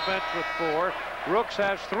is on the bench with 4. Rooks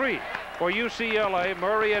has 3. For UCLA,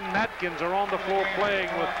 Murray and Matkins are on the floor playing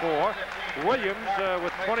with 4. Williams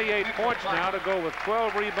with 28 points now to go with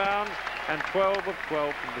 12 rebounds and 12 of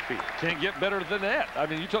 12 from the field. Can't get better than that. I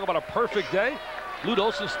mean, you talk about a perfect day. Lute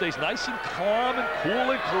Olson stays nice and calm and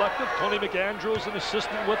cool and collective. Tony McAndrews an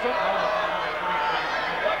assistant with him.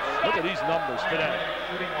 Look at these numbers today.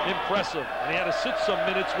 Impressive. And he had to sit some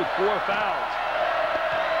minutes with 4 fouls.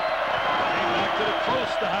 Came back to the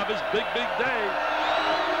coast to have his big day.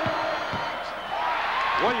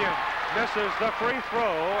 Williams misses the free throw,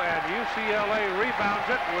 and UCLA rebounds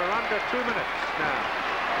it. We're under 2 minutes now.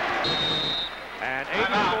 And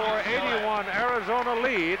 84-81 Arizona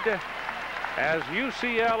lead as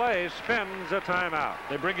UCLA spins a timeout.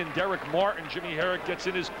 They bring in Derek Martin. Jimmy Herrick gets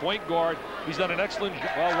in his point guard. He's done an excellent job.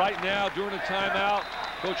 Well, right now, during the timeout,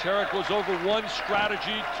 Coach Herrick goes over one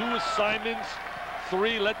strategy, 2 assignments,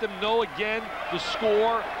 3, let them know again the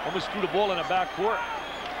score. Almost threw the ball in the backcourt.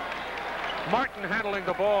 Martin handling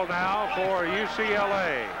the ball now for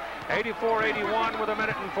UCLA. 84-81 with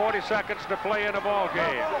 1:40 to play in the ball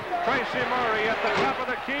game. Tracy Murray at the top of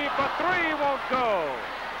the key, but 3 won't go.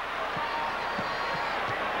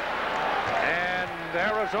 And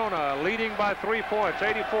Arizona leading by 3 points.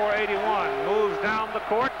 84-81 moves down the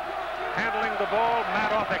court, handling the ball.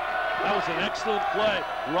 Matt Othick. That was an excellent play.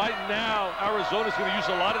 Right now, Arizona's going to use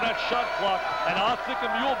a lot of that shot clock, and Othick and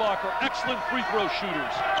Muehlbach are excellent free throw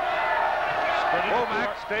shooters.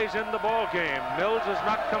 Womack stays in the ball game. Mills has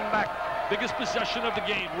not come back. Biggest possession of the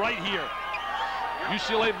game right here.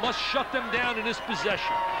 UCLA must shut them down in this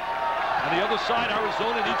possession. On the other side,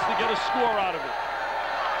 Arizona needs to get a score out of it.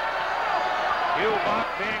 Muehlbach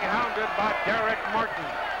being hounded by Derek Martin.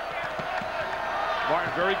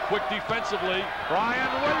 Martin very quick defensively.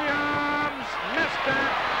 Brian Williams missed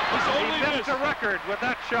it. He missed a record with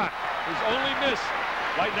that shot. His only miss.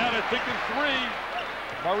 Right now they're thinking 3.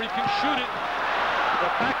 Murray can shoot it. The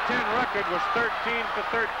Pac-10 record was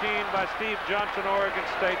 13-for-13 by Steve Johnson, Oregon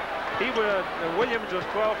State. Williams was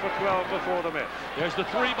 12 for 12 before the miss. There's the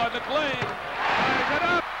 3 by MacLean. Ties it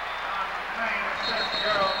up.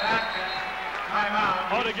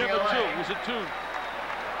 Oh, they gave him 2. Was it 2?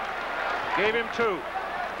 Gave him 2.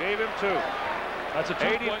 Gave him 2. That's a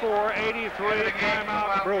 84-83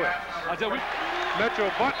 timeout Bruins. I tell you, Mitchell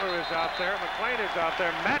Butler is out there. MacLean is out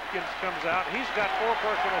there. Matkins comes out. He's got 4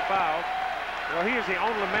 personal fouls. Well, he is the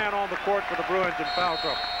only man on the court for the Bruins in foul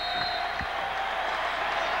trouble.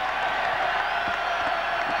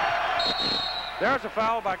 There's a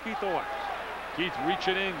foul by Keith Owens. Keith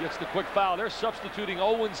reaching in, gets the quick foul. They're substituting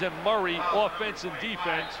Owens and Murray, offense and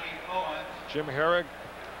defense. Jim Herrick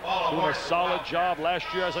doing a solid job last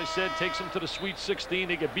year, as I said, takes them to the Sweet 16.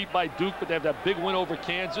 They get beat by Duke, but they have that big win over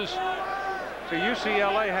Kansas. So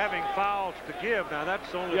UCLA having fouls to give. Now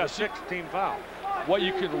that's only the 16 foul. What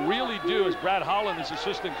you can really do is Brad Holland, his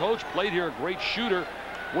assistant coach, played here, a great shooter.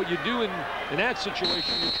 What you do in that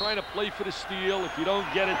situation, you're trying to play for the steal. If you don't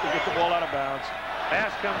get it, to get the ball out of bounds.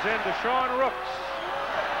 Pass comes in to Sean Rooks.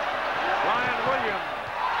 Brian Williams.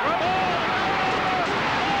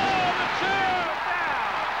 The chair down.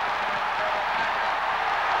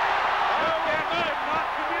 Did not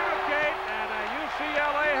communicate, and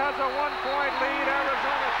UCLA has a 1-point lead.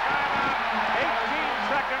 Arizona timeout.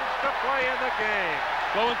 18 seconds to play in the game.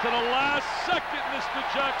 Going to the last second, Mr.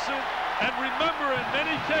 Jackson. And remember, in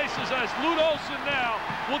many cases, as Lute Olson now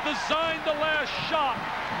will design the last shot,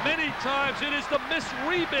 many times it is the missed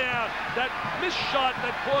rebound, that missed shot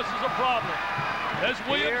that causes a problem. As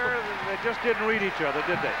Williams... Here, they just didn't read each other,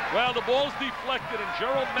 did they? Well, the ball's deflected, and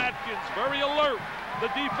Gerald Matkins, very alert,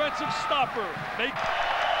 the defensive stopper.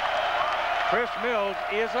 Chris Mills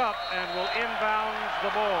is up and will inbounds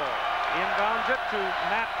the ball. Inbounds it to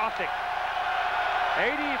Matt Othick.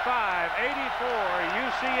 85-84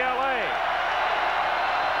 UCLA.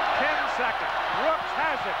 10 seconds. Rooks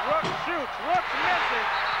has it. Rooks shoots. Rooks misses.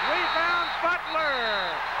 Rebound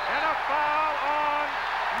Butler. And a foul on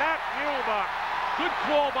Matt Muehlbach. Good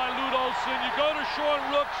call by Lute Olson. You go to Sean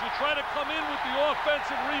Rooks. You try to come in with the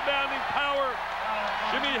offensive rebounding power.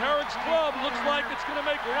 Jimmy Herrick's club looks like it's going to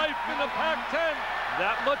make life in the Pac-10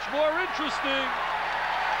 that much more interesting.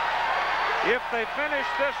 If they finish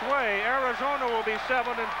this way, Arizona will be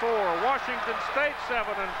 7-4. Washington State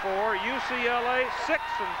 7-4. UCLA 6-4.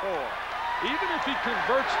 Even if he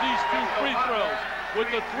converts these 2 free throws with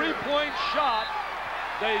the 3-point shot,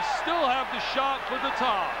 they still have the shot for the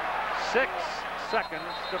tie. 6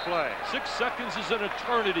 seconds to play. 6 seconds is an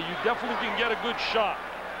eternity. You definitely can get a good shot.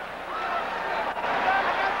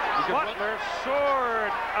 Butler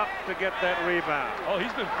soared up to get that rebound. Oh,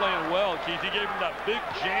 he's been playing well, Keith. He gave him that big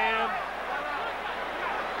jam.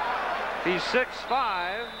 He's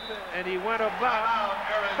 6'5", and he went about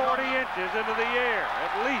 40 inches into the air,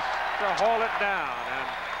 at least, to haul it down. And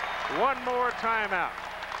one more timeout.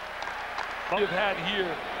 You've had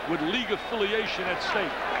here with league affiliation at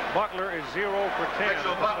stake. Butler is 0 for 10 at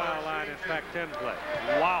the foul line in Pac-10 play.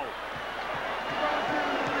 Wow.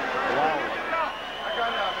 Wow.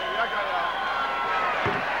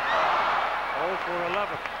 0 for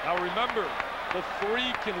 11. Now remember, the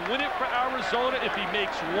 3 can win it for Arizona if he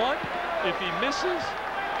makes 1. If he misses,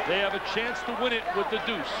 they have a chance to win it with the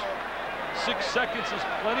deuce. 6 seconds is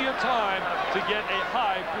plenty of time to get a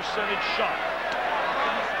high percentage shot.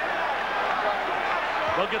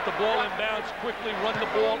 They'll get the ball inbounds quickly, run the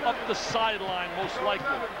ball up the sideline most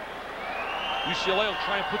likely. UCLA will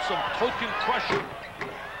try and put some token pressure.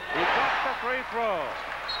 He got the free throw.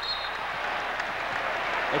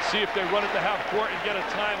 Let's see if they run it to half court and get a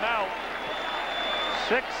timeout.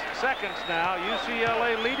 6 seconds now.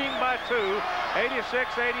 UCLA leading by 2,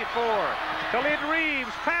 86-84. Khalid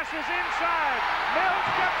Reeves passes inside. Mills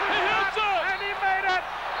gets the shot, and he made it.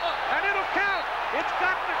 And it'll count. It's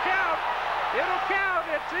got to count. It'll count.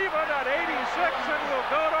 It's even at 86, and we'll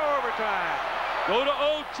go to overtime. Go to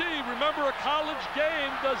OT. Remember, a college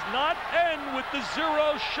game does not end with the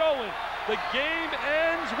zero showing. The game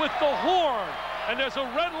ends with the horn. And there's a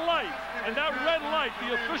red light, and that red light,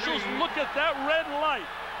 the officials look at that red light,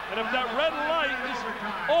 and if that red light is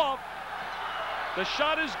off, the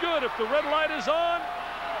shot is good. If the red light is on,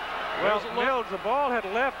 well, Mills, the ball had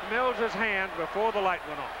left Mills's hand before the light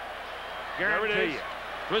went on. Guarantee you.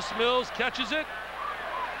 Chris Mills catches it.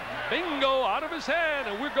 Bingo, out of his hand,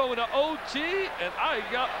 and we're going to OT, and I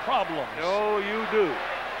got problems. Oh, you do.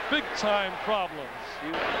 Big time problems.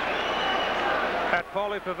 At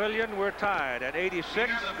Pauley Pavilion, we're tied at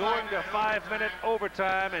 86, going to 5-minute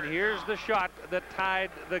overtime, and here's the shot that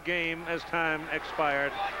tied the game as time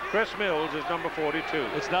expired. Chris Mills is number 42.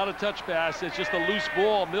 It's not a touch pass, it's just a loose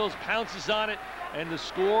ball. Mills pounces on it, and the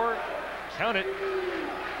score, count it.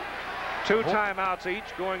 2 timeouts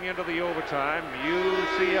each going into the overtime.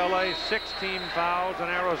 UCLA 16 fouls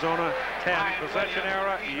and Arizona 10. Possession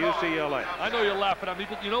era, UCLA. I know you're laughing at me,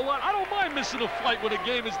 but you know what? I don't mind missing a flight when a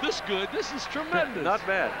game is this good. This is tremendous. Not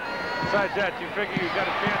bad. Besides that, you figure you've got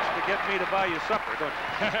a chance to get me to buy you supper, don't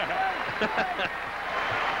you?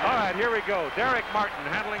 All right, here we go. Derek Martin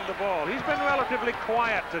handling the ball. He's been relatively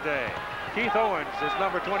quiet today. Keith Owens is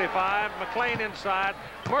number 25. MacLean inside.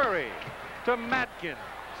 Murray to Matkins.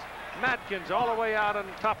 Matkins all the way out on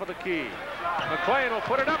top of the key. MacLean will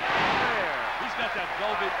put it up there. He's got that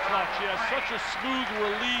velvet touch. He has such a smooth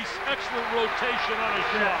release, excellent rotation on his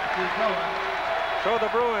shot. So the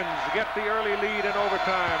Bruins get the early lead in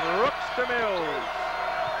overtime. Rooks to Mills.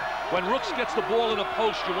 When Rooks gets the ball in a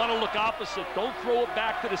post, you want to look opposite. Don't throw it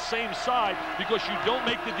back to the same side because you don't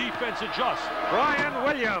make the defense adjust. Brian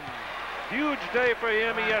Williams. Huge day for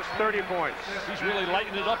him. He has 30 points. He's really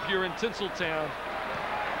lighting it up here in Tinseltown.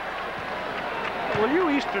 Will you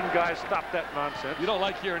Eastern guys stop that nonsense? You don't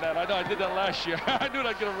like hearing that. I know I did that last year. I knew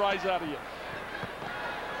I'd get a rise out of you.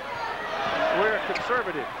 We're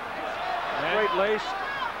conservative, straight-laced,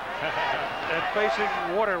 and facing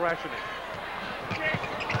water rationing.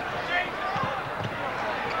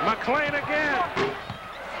 MacLean again.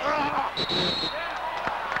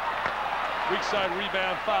 Weak side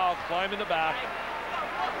rebound foul, climb in the back.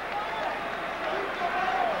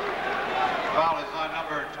 Foul is on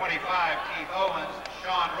number 25, Keith Owens.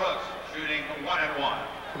 Sean Rooks shooting 1-1.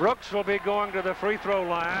 Rooks will be going to the free throw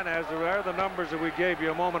line, as are the numbers that we gave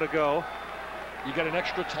you a moment ago. You got an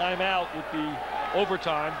extra timeout with the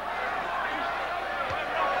overtime.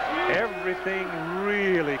 Everything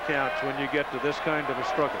really counts when you get to this kind of a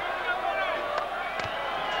struggle.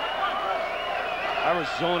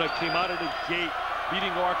 Arizona came out of the gate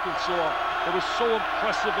beating Arkansas. It was so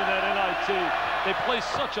impressive in that NIT. They play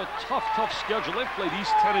such a tough schedule. They played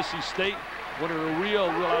East Tennessee State, one of the real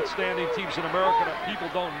outstanding teams in America that people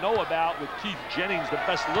don't know about, with Keith Jennings, the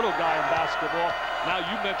best little guy in basketball. Now,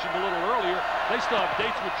 you mentioned a little earlier, they still have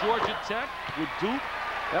dates with Georgia Tech, with Duke.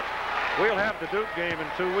 Yep. We'll have the Duke game in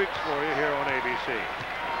 2 weeks for you here on ABC.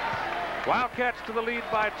 Wildcats to the lead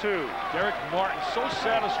by 2. Derek Martin so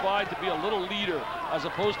satisfied to be a little leader as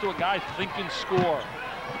opposed to a guy thinking score.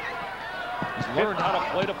 He's learned how to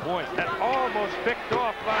play the point. And almost picked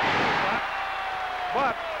off by Scott,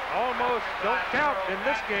 but almost don't count in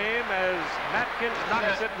this game as Matkins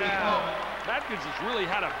knocks it down. Matkins has really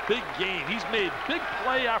had a big game. He's made big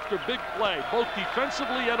play after big play, both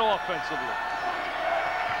defensively and offensively.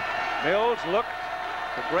 Mills looked.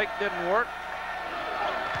 The break didn't work.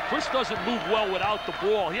 Chris doesn't move well without the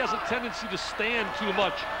ball. He has a tendency to stand too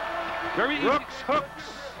much. Very easy. Rooks hooks.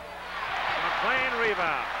 MacLean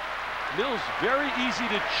rebound. Mills very easy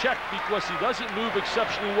to check because he doesn't move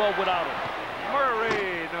exceptionally well without it.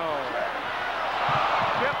 Murray, no.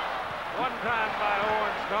 Chip, one time by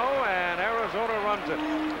Owens, no, and Arizona runs it.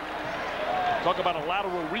 Talk about a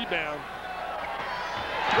lateral rebound.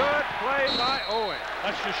 Good play by Owens.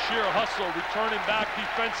 That's just sheer hustle, returning back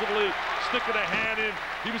defensively, sticking a hand in.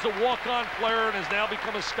 He was a walk-on player and has now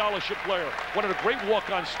become a scholarship player. One of the great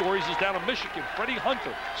walk-on stories is down in Michigan. Freddie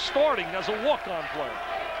Hunter starting as a walk-on player.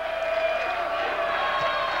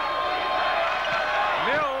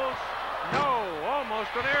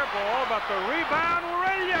 but the rebound,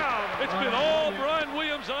 Williams. It's been all Brian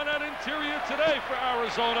Williams on that interior today for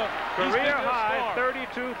Arizona. Career high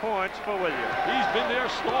 32 points for Williams. He's been their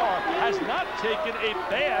star, has not taken a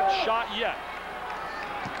bad shot yet.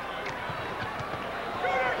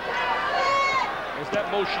 There's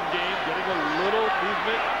that motion game, getting a little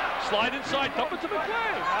movement. Slide inside, dump it to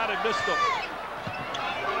MacLean. They missed him.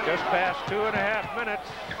 Just past 2.5 minutes.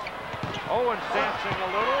 Owens dancing a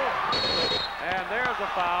little, and there's a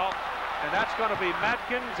foul, and that's going to be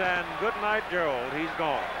Matkins, and good night, Gerald. He's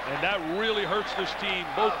gone. And that really hurts this team,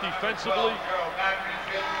 both defensively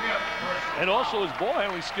and also his ball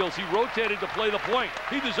handling skills. He rotated to play the point.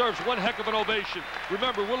 He deserves one heck of an ovation.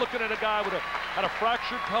 Remember, we're looking at a guy with had a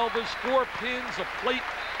fractured pelvis, 4 pins, a plate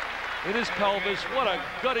in his pelvis. What a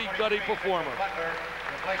gutty performer.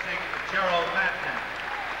 Replacing Gerald Matkins.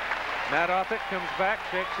 Matt Othick comes back,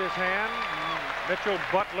 shakes his hand. Mitchell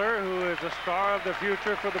Butler, who is a star of the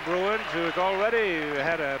future for the Bruins, who has already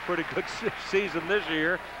had a pretty good season this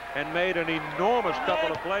year and made an enormous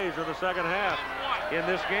couple of plays in the second half in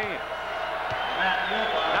this game.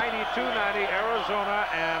 92-90 Arizona,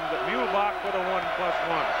 and Muehlbach for the 1+1.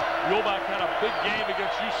 Muehlbach had a big game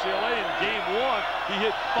against UCLA in game 1. He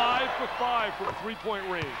hit 5 for 5 from three-point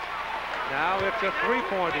range. Now it's a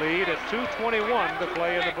 3-point lead at 2:21 to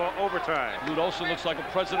play in the overtime. Lute Olson looks like a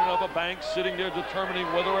president of a bank sitting there determining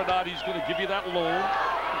whether or not he's going to give you that loan.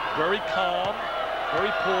 Very calm,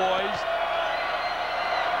 very poised.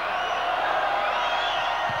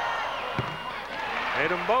 Made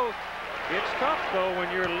them both. It's tough, though, when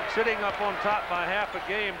you're sitting up on top by half a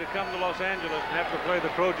game to come to Los Angeles and have to play the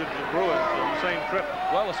Trojans and Bruins on the same trip.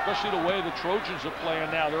 Well, especially the way the Trojans are playing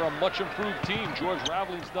now. They're a much improved team. George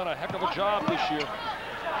Raveling's done a heck of a job this year.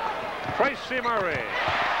 Tracy Murray.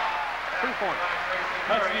 2 points.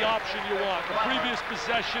 That's the option you want. The previous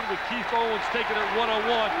possession with Keith Owens taking it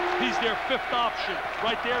one-on-one. He's their 5th option.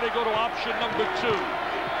 Right there, they go to option number 2.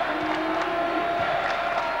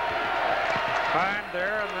 Time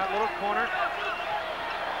there in that little corner.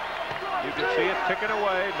 You can see it ticking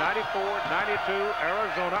away. 94-92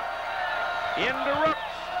 Arizona. Into Rooks.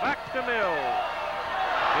 Back to Mills.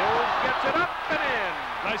 Mills gets it up and in.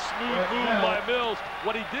 Nice smooth move by Mills.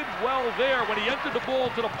 What he did well there, when he entered the ball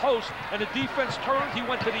to the post and the defense turned, he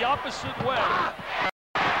went to the opposite way.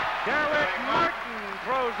 Derek Martin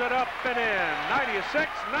throws it up and in.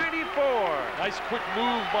 96-94. Nice quick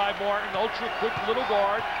move by Martin. Ultra quick little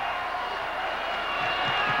guard.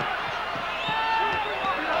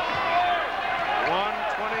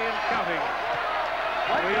 1:20 and counting.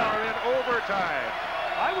 We are in overtime.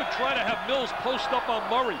 I would try to have Mills post up on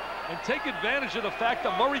Murray and take advantage of the fact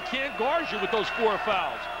that Murray can't guard you with those 4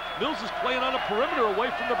 fouls. Mills is playing on the perimeter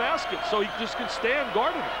away from the basket, so he just can stand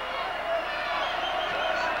guarding him.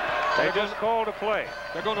 They just called a play.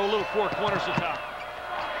 They're going to a little 4 corners attack.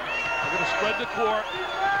 They're going to spread the court.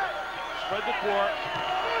 Spread the court.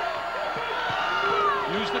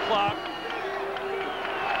 Use the clock.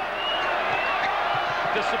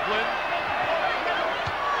 Discipline.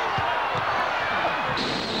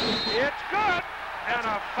 It's good, and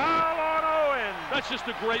a foul on Owens. That's just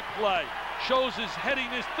a great play. Shows his heading,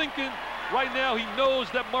 his thinking. Right now, he knows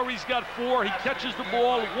that Murray's got 4. He catches the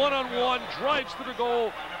ball one-on-one, drives to the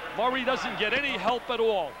goal. Murray doesn't get any help at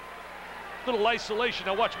all. Little isolation.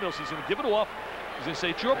 Now watch Mills. He's going to give it off. He's going to say,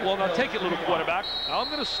 it's your ball. Now take it, little quarterback. Now I'm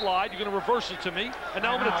going to slide. You're going to reverse it to me. And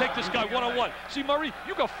now I'm going to take this guy one-on-one. See, Murray,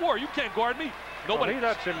 you got 4. You can't guard me. Nobody. Well, he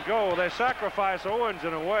lets him go. They sacrifice Owens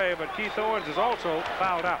in a way, but Keith Owens is also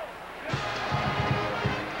fouled out.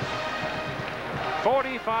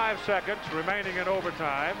 45 seconds remaining in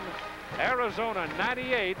overtime. Arizona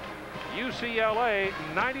 98, UCLA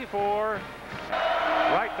 94.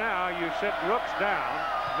 Right now, you sit Rooks down.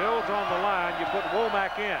 Mills on the line. You put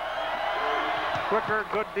Womack in. Quicker,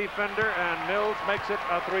 good defender, and Mills makes it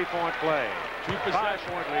a 3-point play. 2 possessions.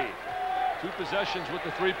 5-point lead. 2 possessions with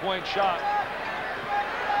the 3-point shot.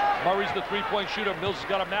 Murray's the 3-point shooter. Mills has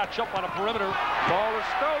got a match up on a perimeter. Ball is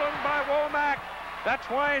stolen by Womack. That's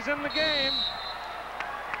why he's in the game.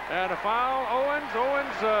 And a foul. Owens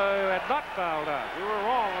had not fouled out. We were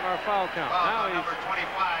wrong on our foul count. Now he's number 25,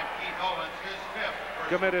 Keith Owens, his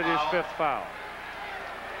 5th. committed his 5th foul.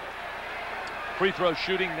 Free throw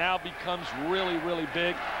shooting now becomes really, really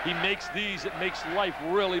big. He makes these. It makes life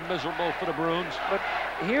really miserable for the Bruins. But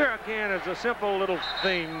here again is a simple little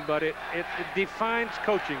thing, but it defines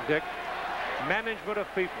coaching, Dick. Management of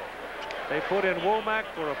people. They put in Womack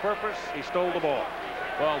for a purpose. He stole the ball.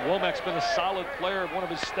 Well, Womack's been a solid player, one of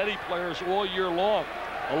his steady players all year long,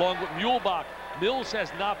 along with Muehlbach. Mills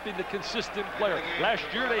has not been the consistent player. Last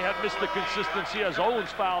year they had missed the consistency as Owens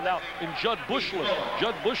found out in Judd Bushler.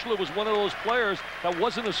 Judd Bushler was one of those players that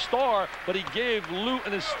wasn't a star, but he gave Lou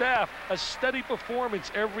and his staff a steady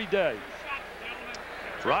performance every day.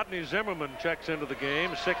 Rodney Zimmerman checks into the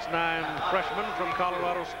game, 6'9" freshman from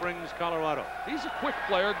Colorado Springs, Colorado. He's a quick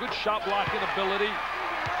player, good shot blocking ability.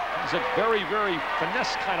 He's a very, very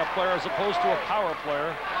finesse kind of player as opposed to a power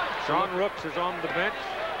player. Sean Rooks is on the bench.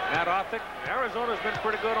 Matt Othick. Arizona's been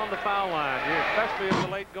pretty good on the foul line, especially in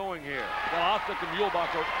the late going here. Well, Othick and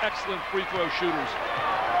Muehlbach are excellent free throw shooters.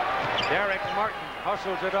 Derek Martin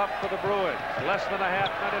hustles it up for the Bruins. Less than a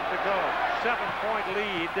half minute to go. 7-point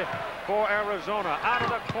lead for Arizona. Out of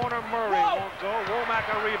the corner, Murray won't go.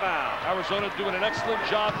 Womack a rebound. Arizona doing an excellent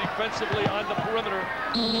job defensively on the perimeter.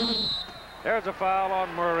 There's a foul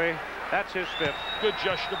on Murray. That's his 5th. Good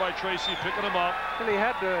gesture by Tracy picking him up. And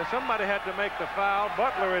somebody had to make the foul.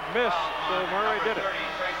 Butler had missed, so Murray did it.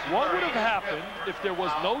 What would have happened if there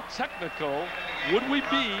was no technical? Would we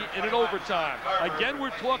be in an overtime? Again, we're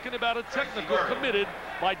talking about a technical committed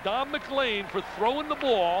by Don MacLean for throwing the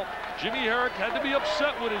ball. Jimmy Herrick had to be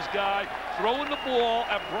upset with his guy throwing the ball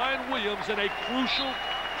at Brian Williams in a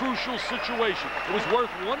crucial situation. It was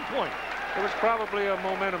worth 1 point. It was probably a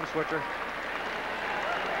momentum switcher.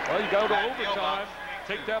 Well, you go to overtime,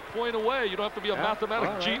 take that point away. You don't have to be a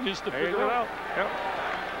mathematic genius to figure it out. Yep.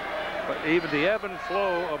 But even the ebb and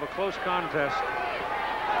flow of a close contest.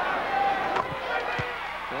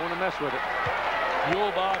 Don't want to mess with it.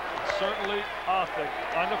 Muehlbach, certainly Othick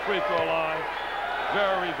on the free throw line.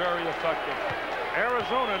 Very, very effective.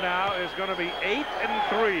 Arizona now is going to be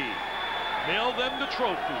 8-3. Mail them the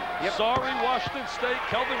trophy. Yep. Sorry, Washington State.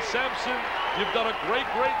 Kelvin Sampson, you've done a great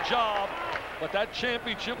job. But that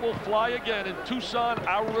championship will fly again in Tucson,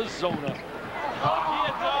 Arizona.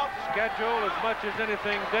 Schedule as much as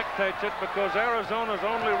anything dictates it, because Arizona's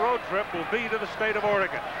only road trip will be to the state of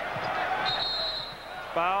Oregon.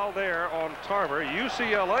 Foul there on Tarver.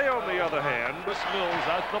 UCLA, on the other hand. Chris Mills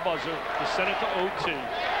at the buzzer to send it to OT.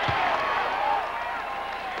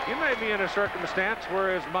 You may be in a circumstance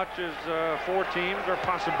where as much as 4 teams are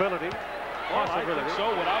possibility. Well, I think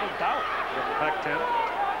so, without a doubt. Pac-10.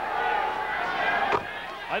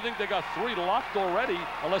 I think they got 3 locked already,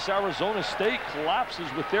 unless Arizona State collapses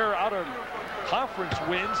with their out-of-conference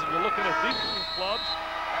wins. And you're looking at these 2 clubs.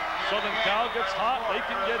 Southern Cal gets hot. They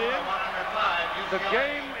can get in. The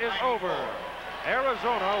game is over.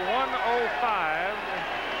 Arizona 105,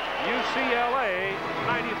 UCLA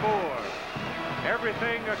 94.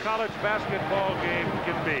 Everything a college basketball game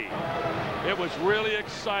can be. It was really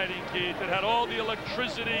exciting, Keith. It had all the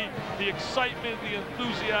electricity, the excitement, the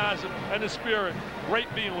enthusiasm, and the spirit. Great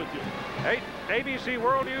being with you. ABC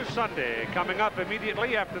World News Sunday coming up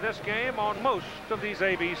immediately after this game on most of these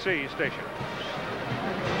ABC stations.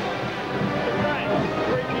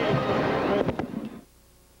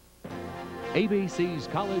 ABC's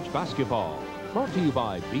College Basketball. Brought to you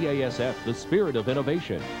by BASF, the spirit of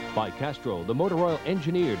innovation. By Castrol, the motor oil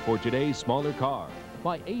engineered for today's smaller car.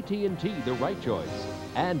 By AT&T, the right choice.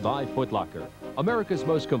 And by Foot Locker, America's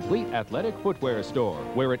most complete athletic footwear store,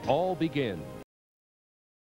 where it all begins.